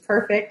think it was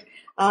perfect.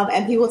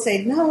 And people would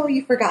say, no,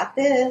 you forgot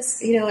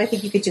this. I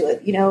think you could do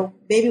it.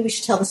 Maybe we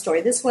should tell the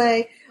story this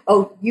way.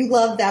 Oh, you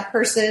love that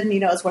person,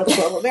 as one of the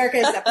global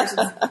Americans. That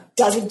person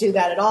doesn't do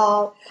that at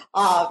all.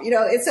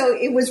 And so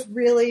it was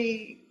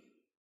really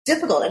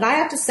difficult. And I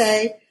have to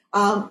say,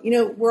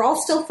 we're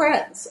all still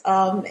friends.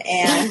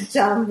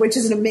 And which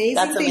is an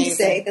amazing thing to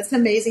say. That's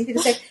an amazing thing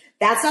to say.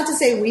 That's not to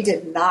say we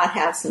did not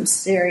have some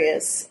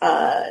serious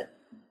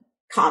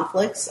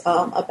conflicts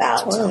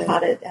about how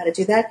to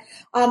do that,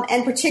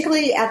 and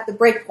particularly at the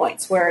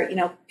breakpoints where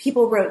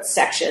people wrote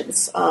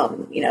sections.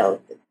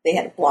 They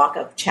had a block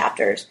of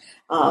chapters,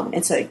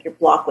 and so your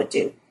block would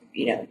do.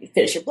 You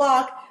finish your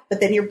block,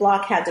 but then your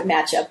block had to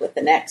match up with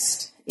the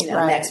next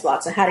next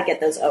block. So how to get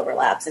those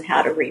overlaps and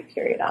how to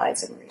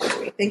re-periodize and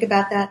rethink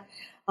about that.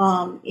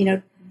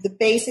 The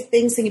basic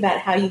things, think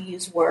about how you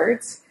use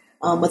words.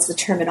 What's the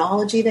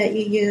terminology that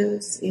you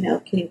use?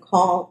 Can you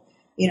call,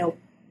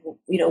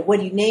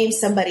 when you name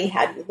somebody,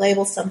 how do you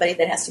label somebody?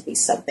 That has to be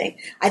something.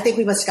 I think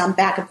we must have gone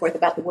back and forth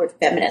about the word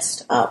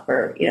feminist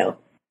for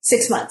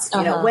 6 months.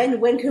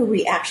 When could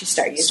we actually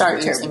start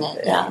using the term?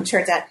 It, yeah. It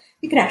turns out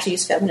you could actually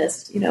use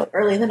feminist,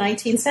 early in the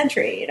 19th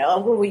century.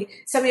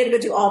 Somebody had to go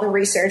do all the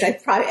research. I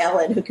probably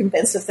Ellen who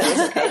convinced us that it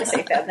was okay to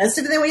say feminist,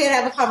 and then we had to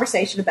have a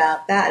conversation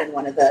about that in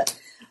one of the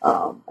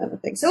other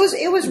things. So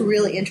it was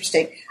really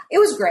interesting. It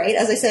was great.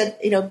 As I said,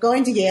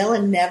 going to Yale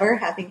and never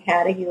having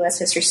had a U.S.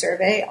 history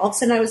survey, all of a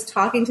sudden I was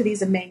talking to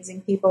these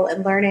amazing people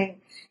and learning,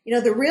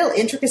 the real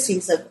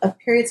intricacies of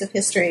periods of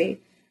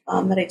history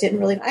that I didn't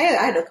really. I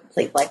had a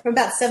complete blank from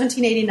about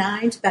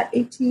 1789 to about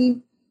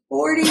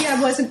 1840. I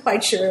wasn't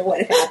quite sure what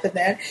had happened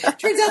there.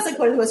 Turns out it's like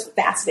one of the most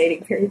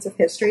fascinating periods of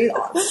history.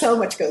 So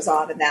much goes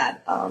on in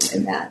that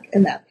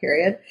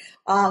period.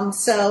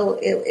 So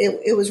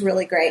it was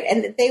really great,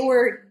 and they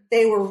were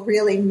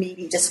really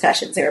meaty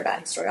discussions. They were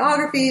about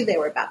historiography. They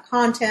were about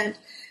content.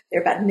 They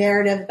were about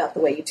narrative, about the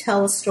way you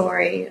tell a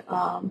story.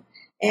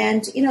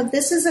 And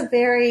this is a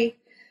very,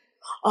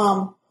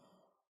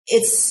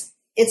 it's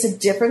a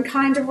different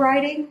kind of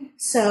writing.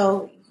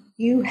 So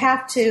you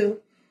have to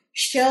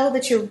show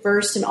that you're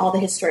versed in all the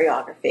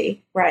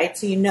historiography, right?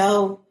 So you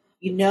know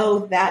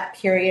that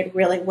period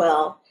really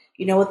well.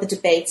 You know what the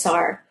debates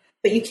are,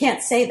 but you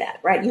can't say that,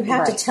 right? You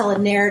have to tell a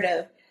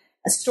narrative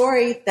a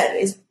story that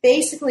is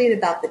basically at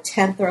about the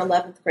 10th or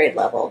 11th grade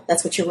level.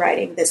 That's what you're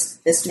writing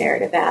this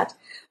narrative at.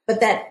 But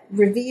that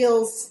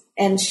reveals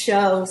and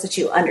shows that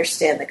you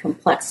understand the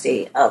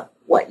complexity of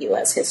what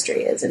U.S.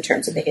 history is in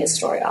terms of the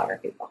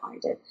historiography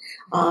behind it.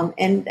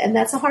 And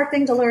that's a hard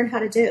thing to learn how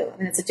to do. I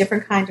mean, it's a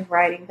different kind of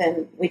writing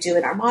than we do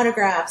in our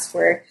monographs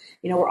where,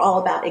 we're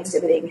all about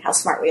exhibiting how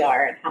smart we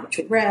are and how much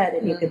we read,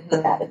 and you can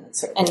put that in the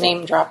sort of... And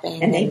name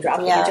dropping. And name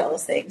dropping and all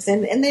those things.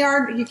 And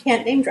you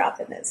can't name drop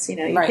in this. You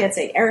can't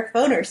say, Eric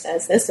Foner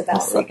says this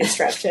about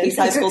Reconstruction. These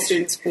high school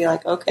students will be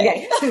like,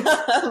 okay.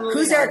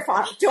 Who's Eric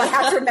Foner? Do I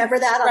have to remember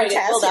that on the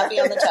test? Will that be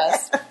on the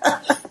test?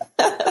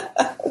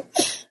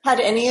 Had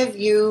any of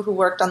you who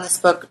worked on this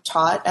book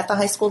taught at the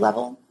high school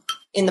level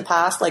in the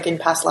past, like in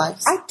past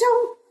lives? I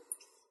don't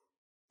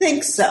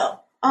think so.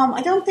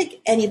 I don't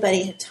think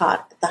anybody had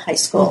taught at the high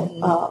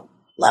school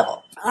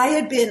level. I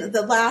had been,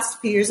 the last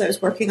few years I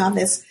was working on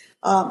this,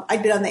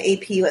 I'd been on the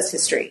AP US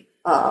History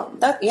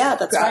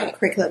that's right.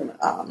 curriculum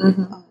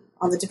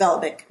on the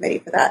development committee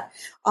for that.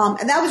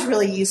 And that was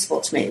really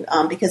useful to me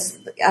because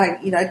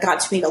I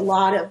got to meet a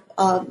lot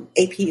of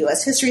AP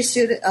US History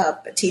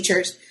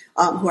teachers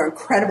who are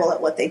incredible at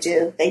what they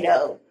do. They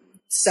know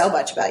so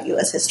much about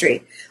U.S.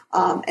 history.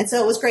 And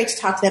so it was great to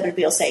talk to them and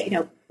be able to say,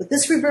 would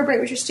this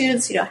reverberate with your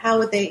students? How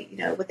would they,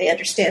 would they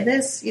understand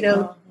this?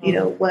 How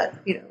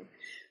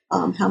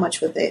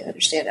much would they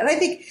understand? And I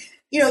think,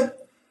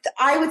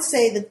 I would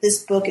say that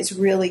this book is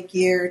really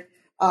geared.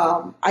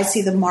 I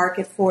see the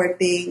market for it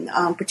being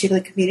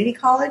particularly community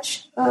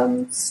college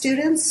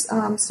students.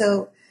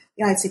 So,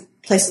 I'd see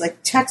places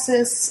like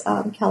Texas,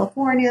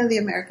 California, the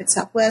American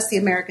Southwest, the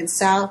American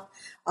South.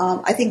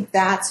 I think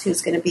that's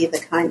who's going to be the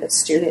kind of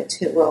student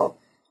who will,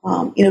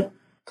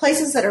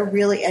 places that are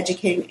really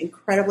educating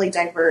incredibly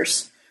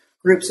diverse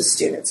groups of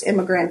students,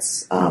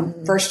 immigrants,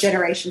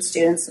 first-generation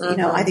students.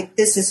 I think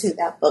this is who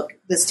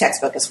this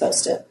textbook is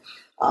supposed to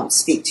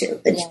speak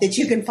to, that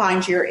you can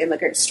find your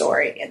immigrant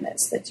story in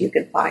this, that you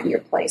can find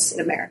your place in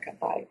America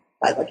by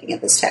looking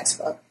at this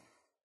textbook.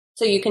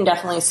 So you can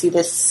definitely see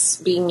this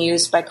being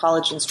used by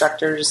college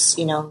instructors,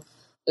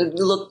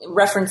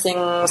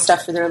 referencing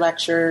stuff for their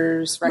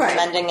lectures,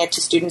 recommending it to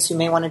students who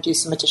may want to do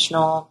some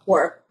additional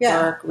work,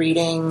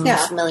 reading,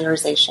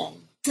 familiarization.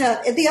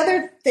 The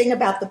other thing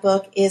about the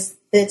book is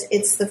that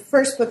it's the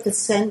first book that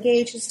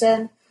Cengage has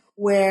done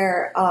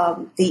where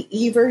the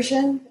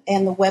e-version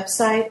and the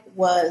website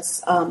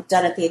was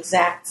done at the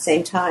exact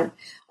same time.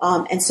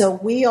 And so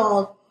we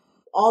all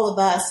of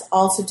us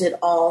also did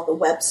all the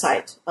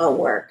website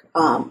work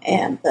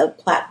and the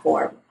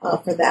platform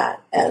for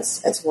that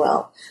as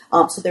well.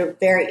 So they're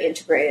very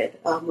integrated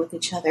with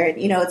each other. And,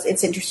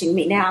 it's interesting to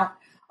me now.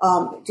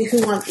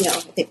 Who wants, I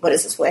think, what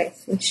does this weigh?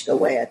 We should go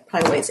weigh it.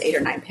 Probably weighs 8 or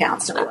 9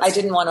 pounds. I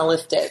didn't want to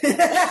lift it.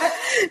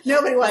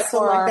 Nobody wants to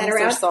lug that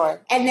around.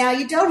 And now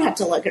you don't have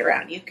to lug it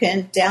around. You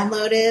can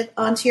download it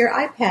onto your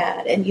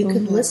iPad and you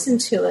can listen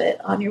to it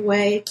on your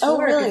way to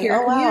work if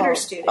you're a commuter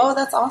student. Oh,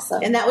 that's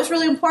awesome. And that was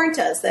really important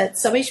to us, that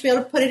somebody should be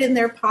able to put it in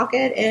their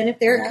pocket. And if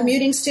they're a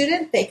commuting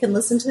student, they can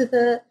listen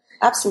to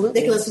Absolutely.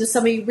 They can listen to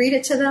somebody read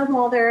it to them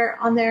while they're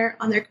on their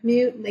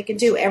commute, and they can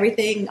do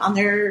everything on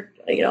their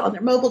on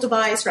their mobile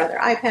device or on their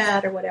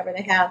iPad or whatever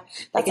they have.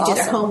 They can do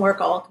their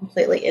homework all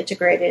completely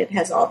integrated. It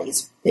has all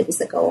these things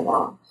that go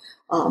along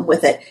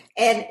with it.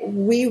 And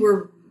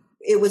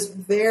it was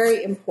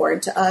very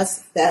important to us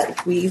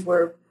that we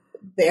were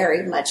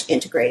very much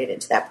integrated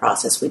into that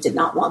process. We did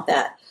not want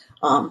that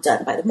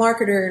done by the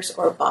marketers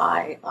or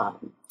by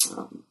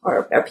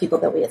or people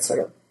that we had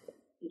sort of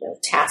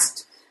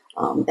tasked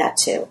that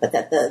too, but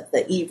that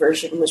the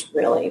e-version was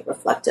really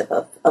reflective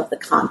of the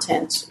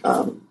content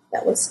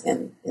that was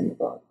in the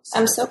book. So.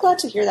 I'm so glad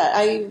to hear that.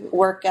 I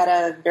work at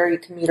a very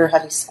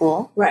commuter-heavy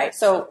school. Right.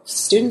 So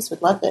students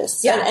would love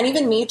this. Yeah. And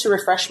even me to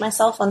refresh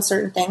myself on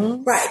certain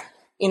things. Right.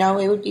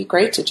 It would be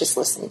great to just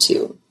listen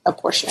to a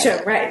portion of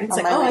it. Right. It's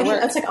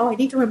I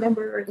need to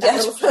remember.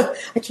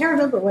 I can't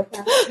remember what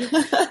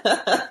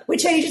that.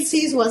 Which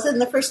agencies was it in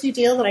the first New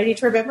Deal that I need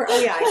to remember? Oh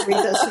yeah, I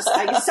read those two.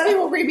 Somebody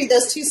will read me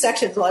those 2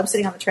 sections while I'm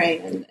sitting on the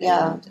train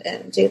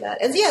and do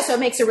that. And so it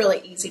makes it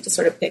really easy to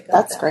sort of pick up.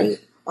 That's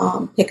great.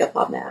 Pick up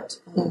on that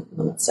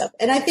stuff.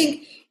 And I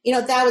think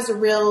that was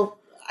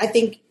I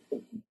think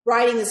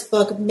writing this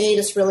book made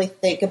us really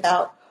think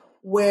about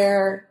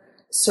where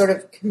sort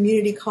of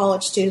community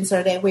college students are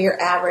today, where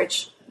your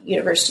average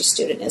university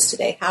student is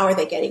today. How are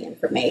they getting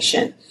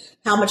information?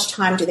 How much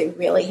time do they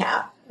really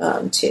have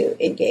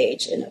to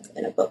engage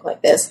in a book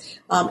like this?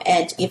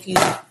 And if you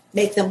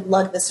make them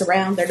lug this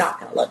around, they're not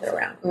going to lug it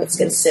around. It's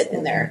going to sit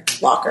in their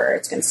locker.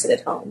 It's going to sit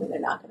at home, and they're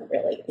not going to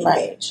really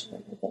engage.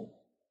 Right.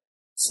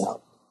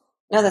 So,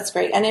 no, that's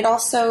great. And it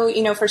also,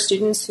 for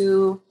students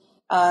who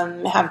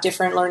have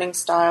different learning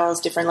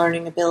styles, different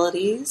learning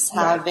abilities,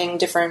 having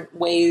different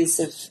ways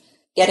of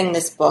getting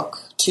this book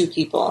to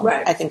people,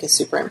 I think is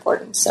super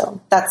important. So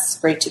that's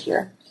great to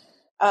hear.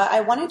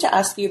 I wanted to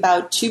ask you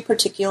about 2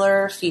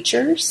 particular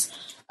features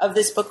of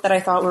this book that I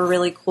thought were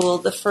really cool.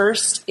 The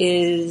first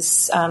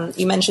is,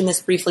 you mentioned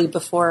this briefly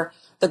before,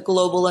 the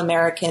Global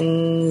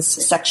Americans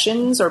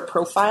sections or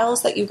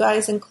profiles that you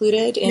guys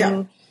included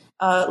in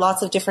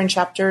lots of different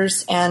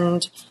chapters,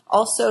 and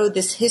also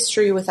this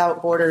history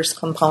without borders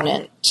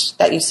component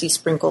that you see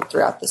sprinkled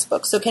throughout this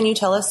book. So can you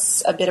tell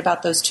us a bit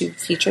about those two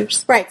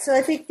features? Right. So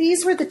I think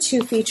these were the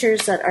two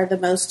features that are the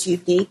most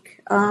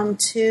unique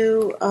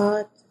to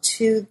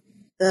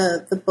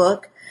the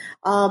book.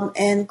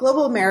 And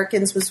Global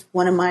Americans was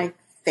one of my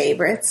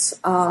favorites.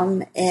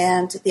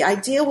 And the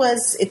idea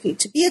was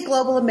to be a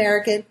global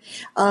American,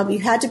 you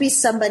had to be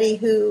somebody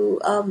who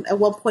at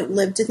one point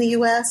lived in the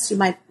U.S. You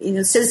might,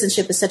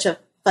 citizenship is such a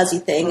fuzzy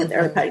thing in the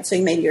early part. So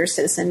maybe you're a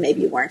citizen,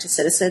 maybe you weren't a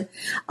citizen.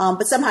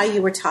 But somehow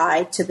you were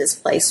tied to this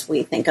place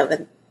we think of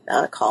and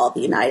called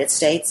the United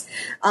States.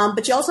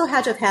 But you also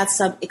had to have had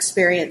some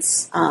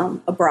experience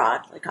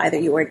abroad, like either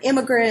you were an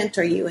immigrant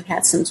or you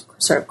had some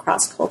sort of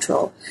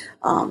cross-cultural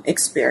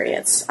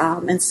experience.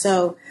 And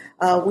so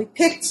we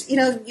picked,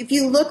 if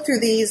you look through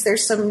these,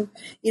 there's some,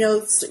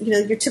 your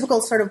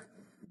typical sort of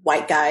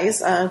white guys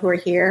who are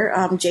here.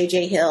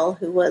 J.J. Hill,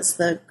 who was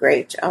the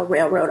great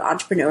railroad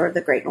entrepreneur of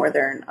the Great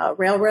Northern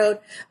Railroad,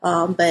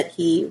 but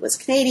he was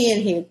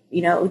Canadian. He,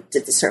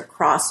 did this sort of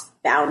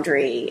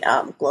cross-boundary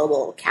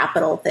global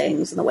capital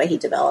things and the way he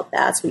developed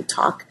that. So we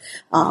talk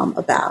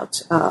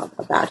about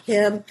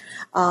him.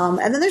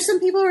 And then there's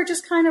some people who are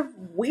just kind of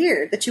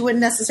weird that you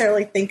wouldn't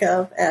necessarily think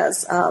of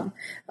as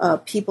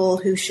people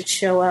who should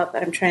show up.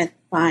 And I'm trying to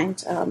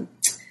find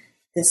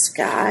this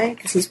guy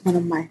because he's one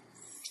of my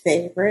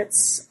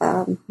favorites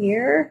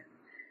here.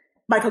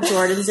 Michael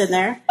Jordan's in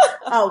there.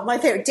 Oh, my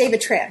favorite,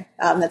 David Tran.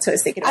 That's what I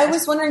was thinking about. I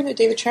was wondering who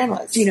David Tran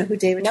was. Do you know who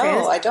David Tran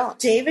is? No, I don't.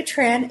 David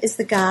Tran is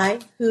the guy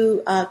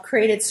who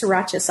created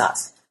sriracha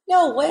sauce.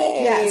 No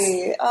way.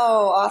 Yes.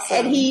 Oh,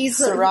 awesome. And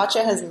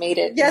sriracha has made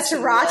it. Yes,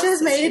 sriracha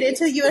has made it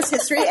into U.S.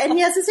 history. And he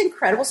has this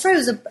incredible story.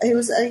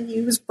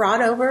 He was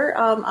brought over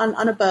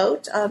on a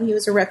boat. He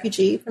was a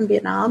refugee from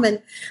Vietnam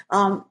and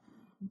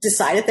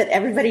decided that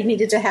everybody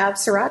needed to have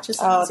sriracha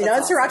sauce. And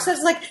sriracha sauce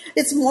is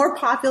it's more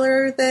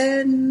popular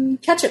than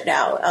ketchup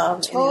now.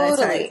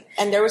 Totally.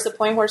 And there was a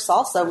point where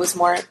salsa was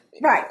more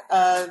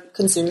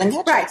consumed than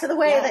ketchup. Right. So the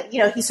way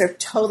that, he sort of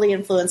totally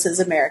influences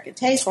American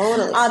taste.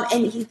 Totally.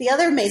 And the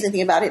other amazing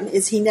thing about him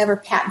is he never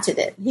patented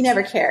it. He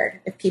never cared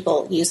if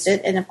people used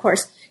it. And of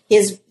course,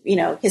 his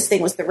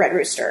thing was the Red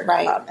Rooster.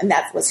 Right. And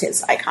that was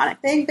his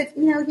iconic thing. But,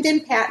 he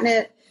didn't patent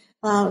it.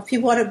 If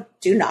people want to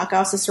do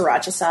knockoffs of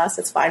sracha sauce,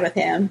 it's fine with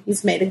him.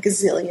 He's made $1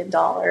 gazillion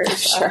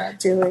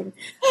doing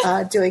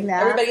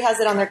that. Everybody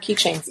has it on their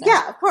keychains now.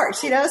 Yeah, of course.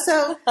 So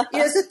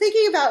so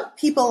thinking about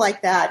people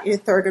like that,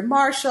 Thurgood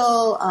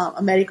Marshall,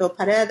 Americo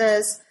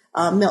Paredes,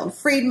 Milton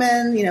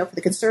Friedman, for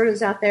the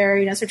conservatives out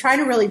there, so trying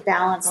to really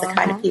balance the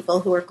kind of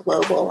people who are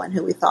global and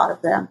who we thought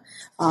of them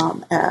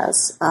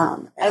as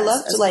I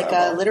loved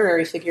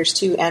literary figures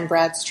too, Anne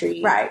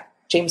Bradstreet. Right.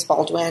 James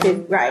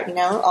Baldwin, right?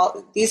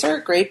 These are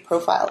great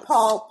profiles.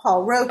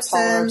 Paul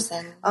Robeson.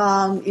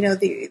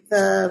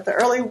 The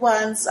early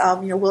ones.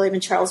 William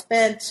and Charles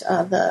Bent,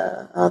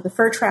 the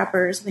fur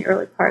trappers in the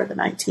early part of the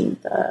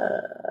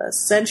 19th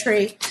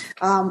century.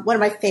 One of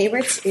my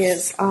favorites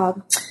is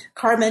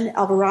Carmen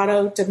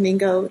Alvarado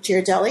Domingo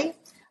Girardelli.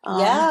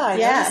 I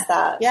noticed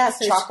that. Yeah,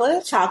 so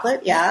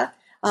chocolate. Yeah.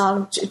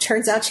 It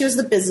turns out she was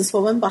the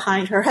businesswoman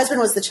behind her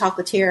husband was the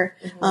chocolatier,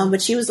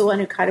 but she was the one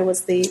who kind of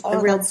was the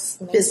real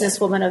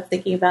businesswoman of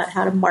thinking about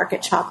how to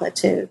market chocolate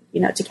to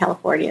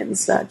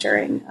Californians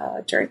during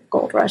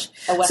Gold Rush.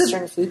 A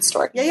Western food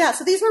store. Yeah.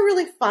 So these were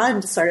really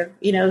fun to sort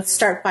of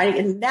start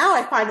finding, and now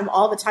I find them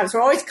all the time. So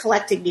we're always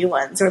collecting new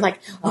ones. Or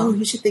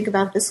you should think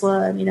about this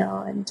one,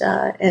 and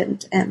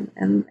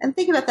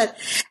think about that.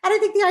 And I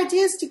think the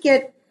idea is to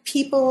get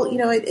people,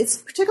 it's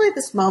particularly at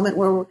this moment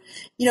where,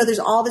 there's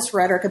all this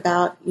rhetoric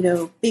about,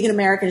 being an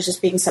American is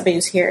just being somebody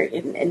who's here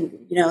and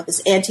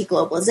this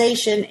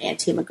anti-globalization,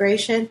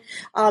 anti-immigration.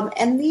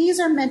 And these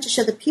are meant to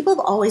show that people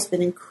have always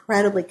been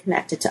incredibly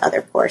connected to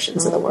other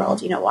portions of the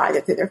world, either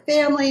through their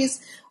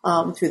families,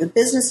 through the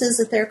businesses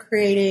that they're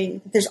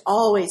creating. There's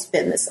always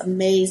been this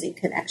amazing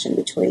connection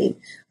between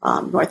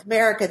North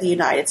America, the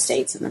United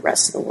States, and the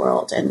rest of the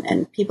world.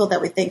 And people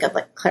that we think of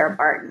like Clara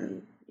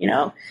Barton,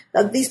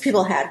 these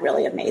people had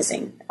really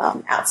amazing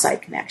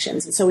outside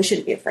connections. And so we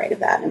shouldn't be afraid of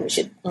that. And we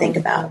should think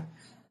about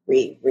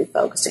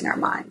refocusing our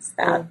minds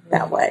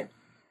that way.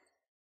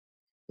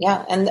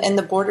 Yeah. And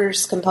the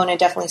borders component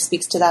definitely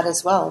speaks to that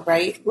as well,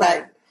 right?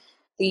 That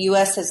the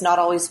U.S. has not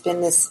always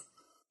been this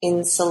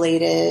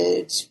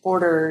insulated,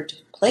 bordered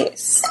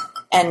place.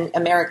 And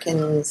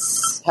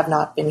Americans have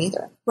not been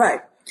either.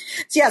 Right.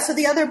 So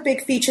the other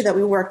big feature that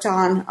we worked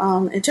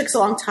on, it took us a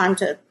long time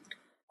to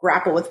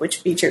grapple with which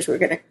features we were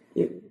going to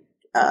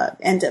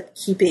end up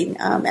keeping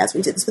as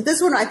we did this. But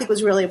this one I think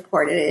was really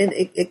important.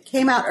 It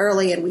came out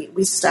early and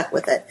we stuck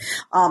with it.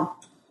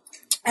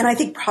 and I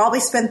think probably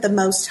spent the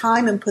most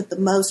time and put the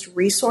most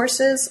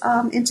resources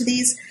into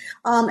these.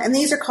 And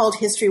these are called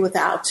History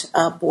Without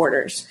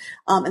Borders.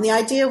 And the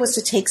idea was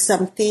to take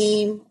some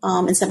theme,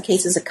 in some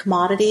cases a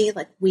commodity,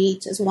 like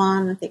wheat is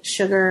one, I think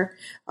sugar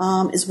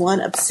is one,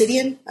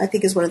 obsidian, I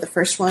think is one of the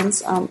first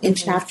ones in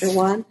chapter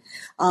 1.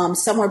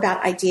 Some were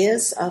about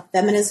ideas of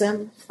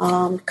feminism,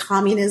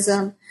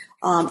 communism,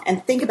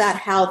 and think about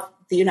how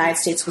the United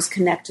States was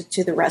connected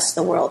to the rest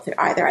of the world through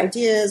either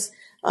ideas,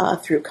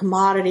 through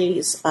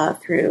commodities,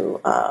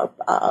 through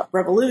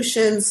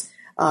revolutions,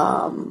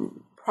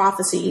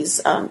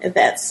 prophecies,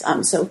 events.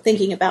 So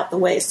thinking about the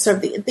ways, sort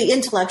of the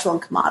intellectual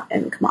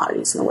and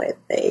commodities and the way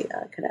that they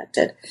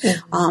connected.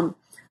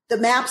 The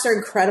maps are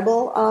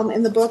incredible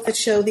in the book that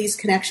show these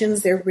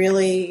connections. They're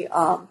really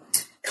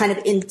kind of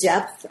in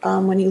depth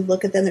when you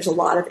look at them. There's a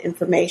lot of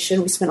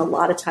information. We spent a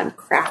lot of time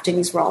crafting.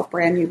 These were all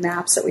brand new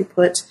maps that we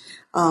put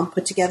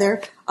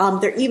together.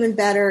 They're even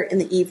better in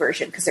the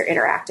e-version because they're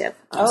interactive.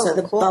 So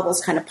the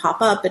bubbles kind of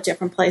pop up at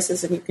different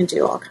places, and you can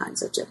do all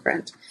kinds of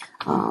different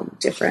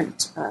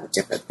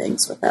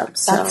things with them.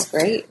 So, that's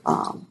great.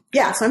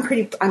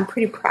 So I'm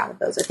pretty proud of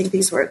those. I think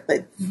these were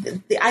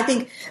I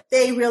think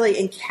they really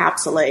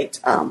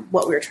encapsulate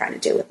what we were trying to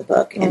do with the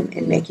book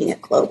and making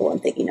it global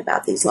and thinking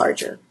about these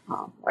larger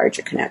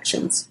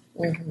connections.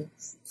 Mm-hmm.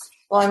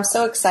 Well, I'm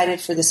so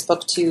excited for this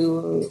book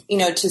to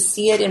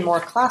see it in more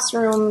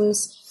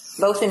classrooms,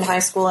 both in high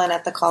school and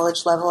at the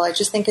college level. I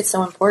just think it's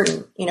so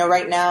important.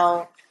 Right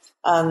now,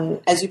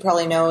 as you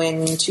probably know,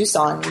 in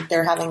Tucson,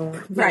 they're having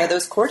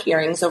those court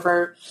hearings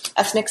over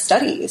ethnic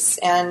studies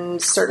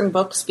and certain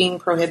books being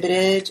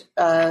prohibited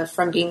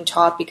from being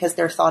taught because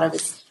they're thought of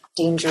as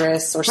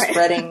dangerous or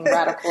spreading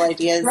radical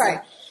ideas.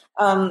 Right.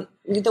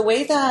 The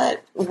way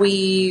that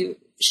we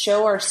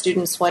show our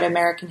students what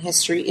American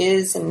history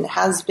is and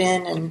has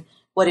been and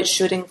what it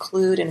should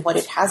include and what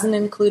it hasn't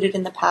included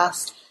in the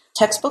past.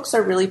 Textbooks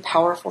are really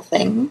powerful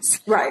things.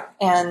 Right.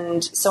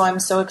 And so I'm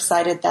so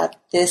excited that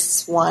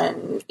this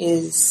one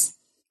is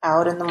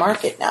out in the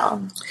market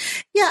now.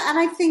 Yeah, and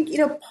I think,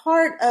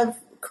 part of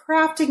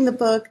crafting the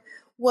book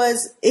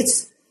was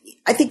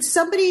I think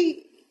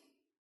somebody,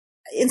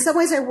 in some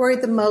ways I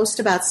worried the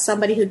most about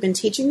somebody who'd been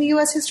teaching the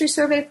U.S. History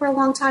Survey for a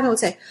long time. I would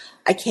say,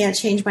 I can't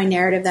change my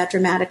narrative that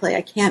dramatically.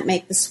 I can't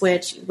make the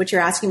switch. What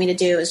you're asking me to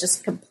do is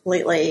just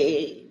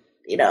completely,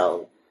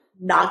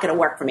 not going to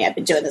work for me. I've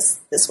been doing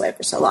this way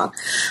for so long.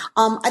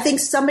 I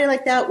think somebody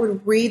like that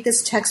would read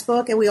this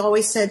textbook, and we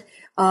always said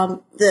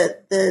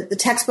the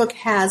textbook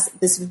has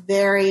this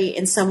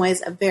in some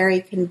ways, a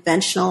very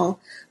conventional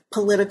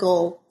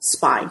political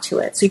spine to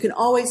it. So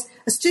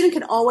a student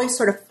can always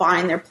sort of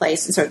find their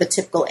place in sort of the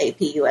typical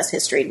AP U.S.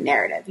 history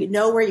narrative. You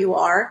know where you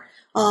are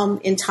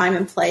in time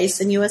and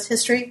place in U.S.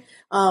 history.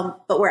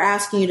 But we're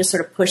asking you to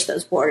sort of push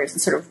those borders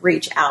and sort of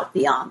reach out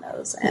beyond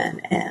those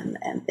and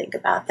think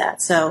about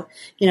that. So,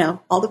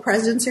 all the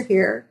presidents are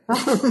here.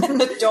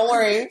 Don't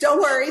worry.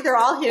 Don't worry. They're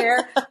all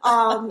here.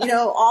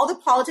 All the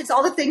politics,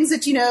 all the things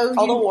that,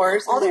 all the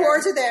wars are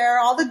there.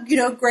 All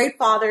the, great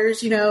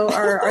fathers,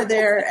 are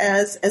there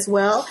as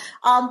well.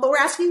 But we're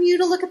asking you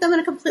to look at them in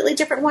a completely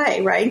different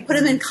way, right? And put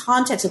them in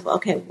context of,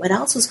 okay, what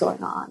else was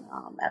going on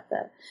at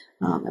the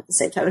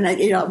same time.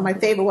 And, my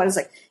favorite one is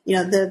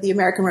the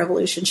American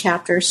Revolution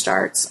chapter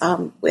starts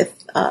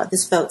with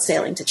this boat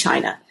sailing to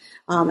China.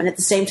 And at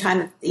the same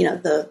time,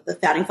 the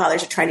founding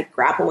fathers are trying to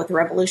grapple with the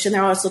revolution.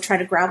 They're also trying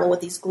to grapple with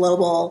these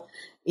global,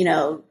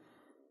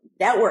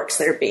 networks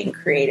that are being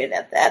created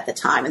at the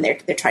time. And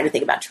they're trying to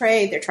think about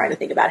trade. They're trying to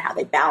think about how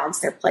they balance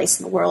their place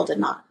in the world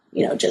and not,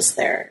 just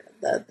the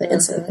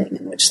instant thing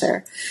in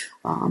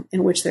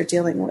which they're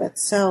dealing with.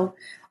 So,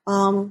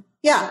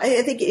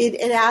 I think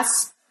it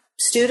asks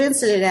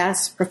students and it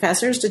asks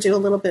professors to do a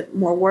little bit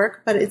more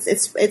work, but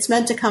it's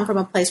meant to come from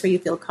a place where you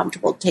feel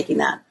comfortable taking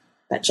that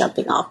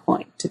jumping off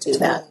point to do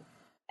that.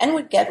 And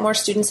would get more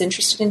students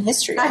interested in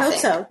history. I hope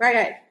so.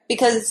 Right.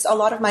 Because a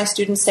lot of my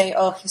students say,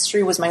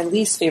 history was my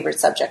least favorite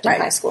subject in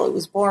high school. It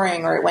was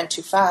boring, or it went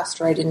too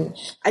fast, or I didn't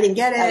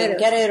get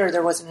it, or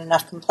there wasn't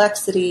enough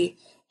complexity.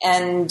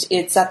 And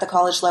it's at the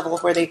college level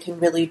where they can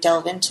really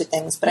delve into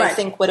things. But I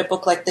think what a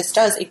book like this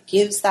does, it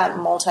gives that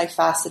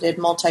multifaceted,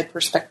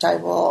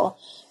 multi-perspectival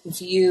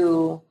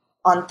view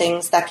on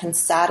things that can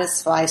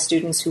satisfy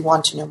students who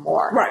want to know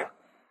more. Right.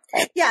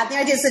 Okay. Yeah, the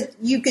idea is that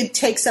you could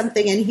take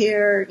something in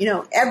here,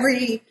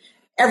 every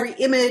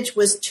image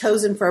was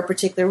chosen for a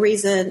particular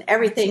reason.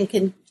 Everything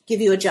can give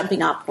you a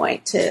jumping off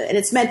point and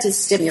it's meant to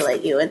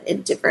stimulate you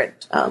in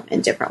different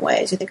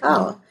ways. You think,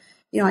 I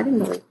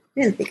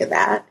didn't think of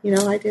that.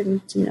 I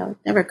didn't, it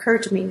never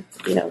occurred to me,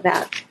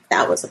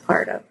 that was a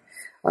part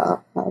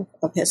of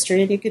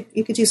history, and you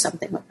could do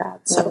something with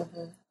that. So,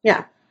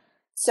 yeah.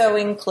 So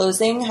in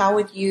closing,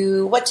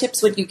 what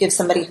tips would you give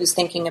somebody who's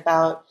thinking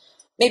about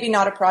maybe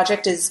not a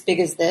project as big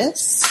as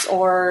this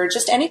or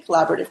just any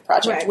collaborative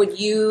project? Right. Would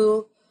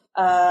you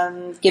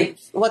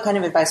what kind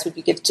of advice would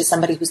you give to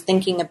somebody who's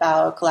thinking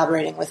about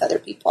collaborating with other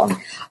people?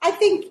 I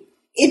think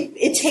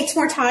it takes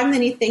more time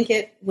than you think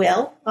it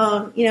will.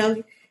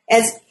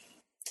 As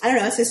I don't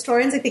know, as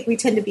historians, I think we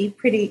tend to be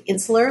pretty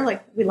insular.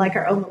 Like, we like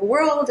our own little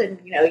world, and,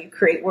 you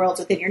create worlds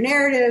within your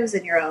narratives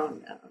and your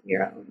own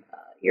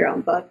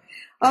book.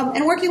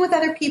 And working with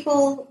other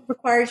people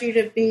requires you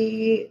to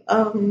be,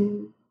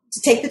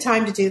 to take the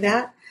time to do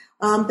that.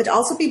 But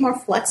also be more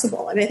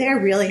flexible. I mean, I think I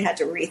really had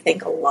to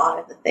rethink a lot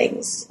of the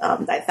things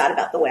that I thought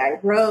about the way I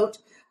wrote,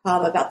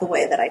 about the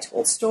way that I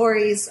told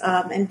stories,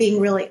 and being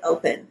really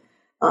open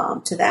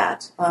to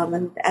that.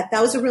 And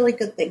that was a really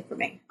good thing for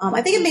me.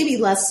 I think it made me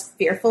less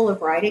fearful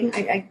of writing.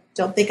 I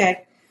don't think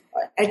I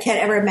can't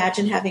ever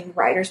imagine having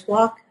writer's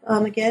block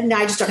again. Now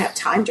I just don't have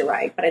time to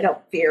write, but I don't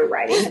fear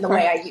writing in the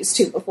way I used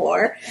to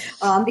before.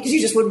 Because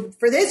you just would,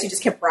 for this, you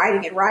just kept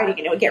writing and writing,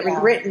 and it would get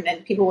rewritten,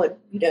 and people would,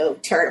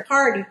 tear it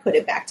apart and put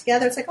it back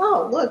together. It's like,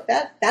 oh, look,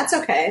 that's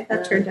okay.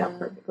 That turned out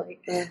perfectly,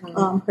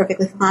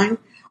 perfectly fine.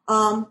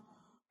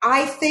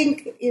 I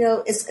think,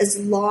 as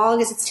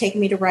long as it's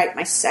taken me to write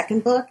my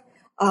second book,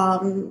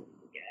 and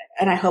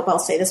I hope I'll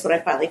say this when I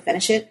finally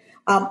finish it,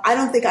 I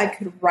don't think I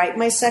could write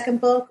my second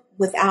book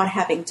without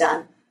having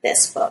done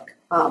this book.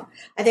 I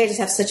think I just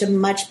have such a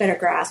much better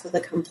grasp of the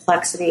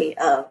complexity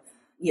of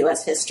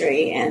U.S.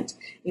 history and,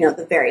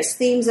 the various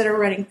themes that are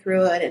running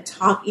through it,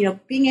 and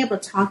being able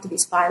to talk to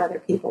these 5 other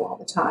people all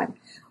the time,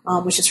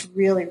 which is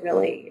really,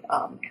 really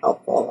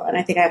helpful. And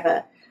I think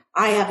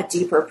I have a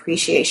deeper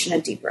appreciation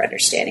and deeper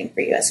understanding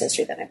for U.S.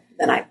 history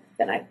than I've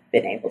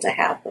been able to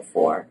have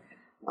before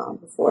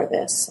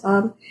this.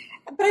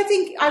 But I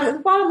think the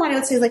bottom line I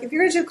would say is, like, if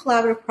you're going to do a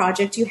collaborative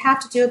project, you have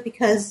to do it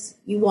because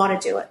you want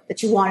to do it,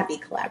 that you want to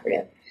be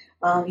collaborative.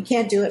 You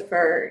can't do it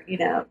for,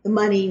 the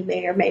money. You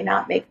may or may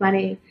not make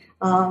money.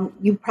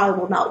 You probably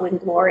will not win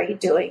glory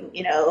doing,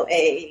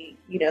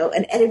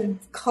 an edited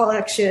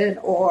collection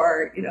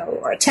or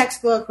a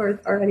textbook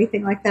or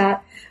anything like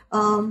that.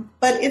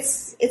 But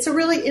it's a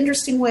really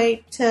interesting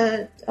way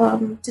to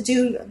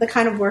do the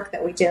kind of work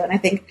that we do. And I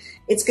think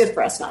it's good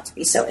for us not to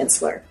be so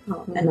insular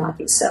and not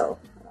be so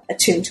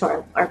attuned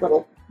to our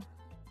little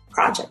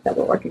project that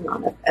we're working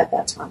on at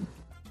that time.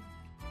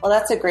 Well,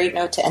 that's a great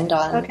note to end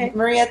on. Okay.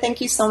 Maria,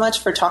 thank you so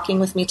much for talking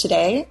with me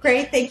today.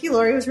 Great. Thank you,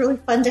 Lori. It was really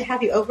fun to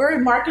have you over.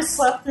 And Marcus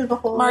slept through the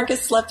whole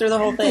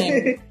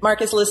thing.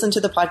 Marcus, listen to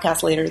the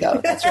podcast later,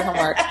 though. That's your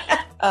homework.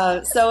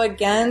 So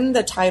again,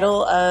 the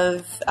title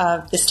of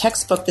this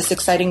textbook, this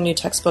exciting new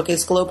textbook,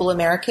 is Global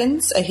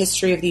Americans, A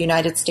History of the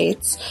United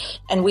States.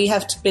 And we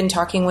have been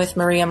talking with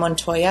Maria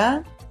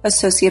Montoya,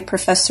 Associate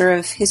Professor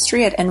of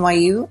History at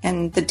NYU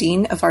and the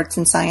Dean of Arts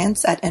and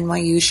Science at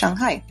NYU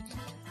Shanghai.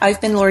 I've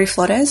been Lori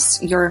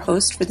Flores, your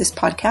host for this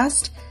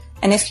podcast.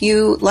 And if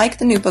you like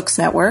the New Books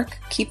Network,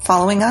 keep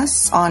following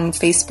us on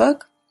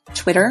Facebook,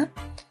 Twitter,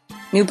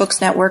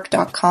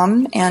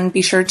 newbooksnetwork.com, and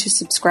be sure to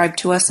subscribe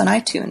to us on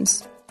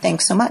iTunes.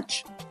 Thanks so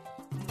much.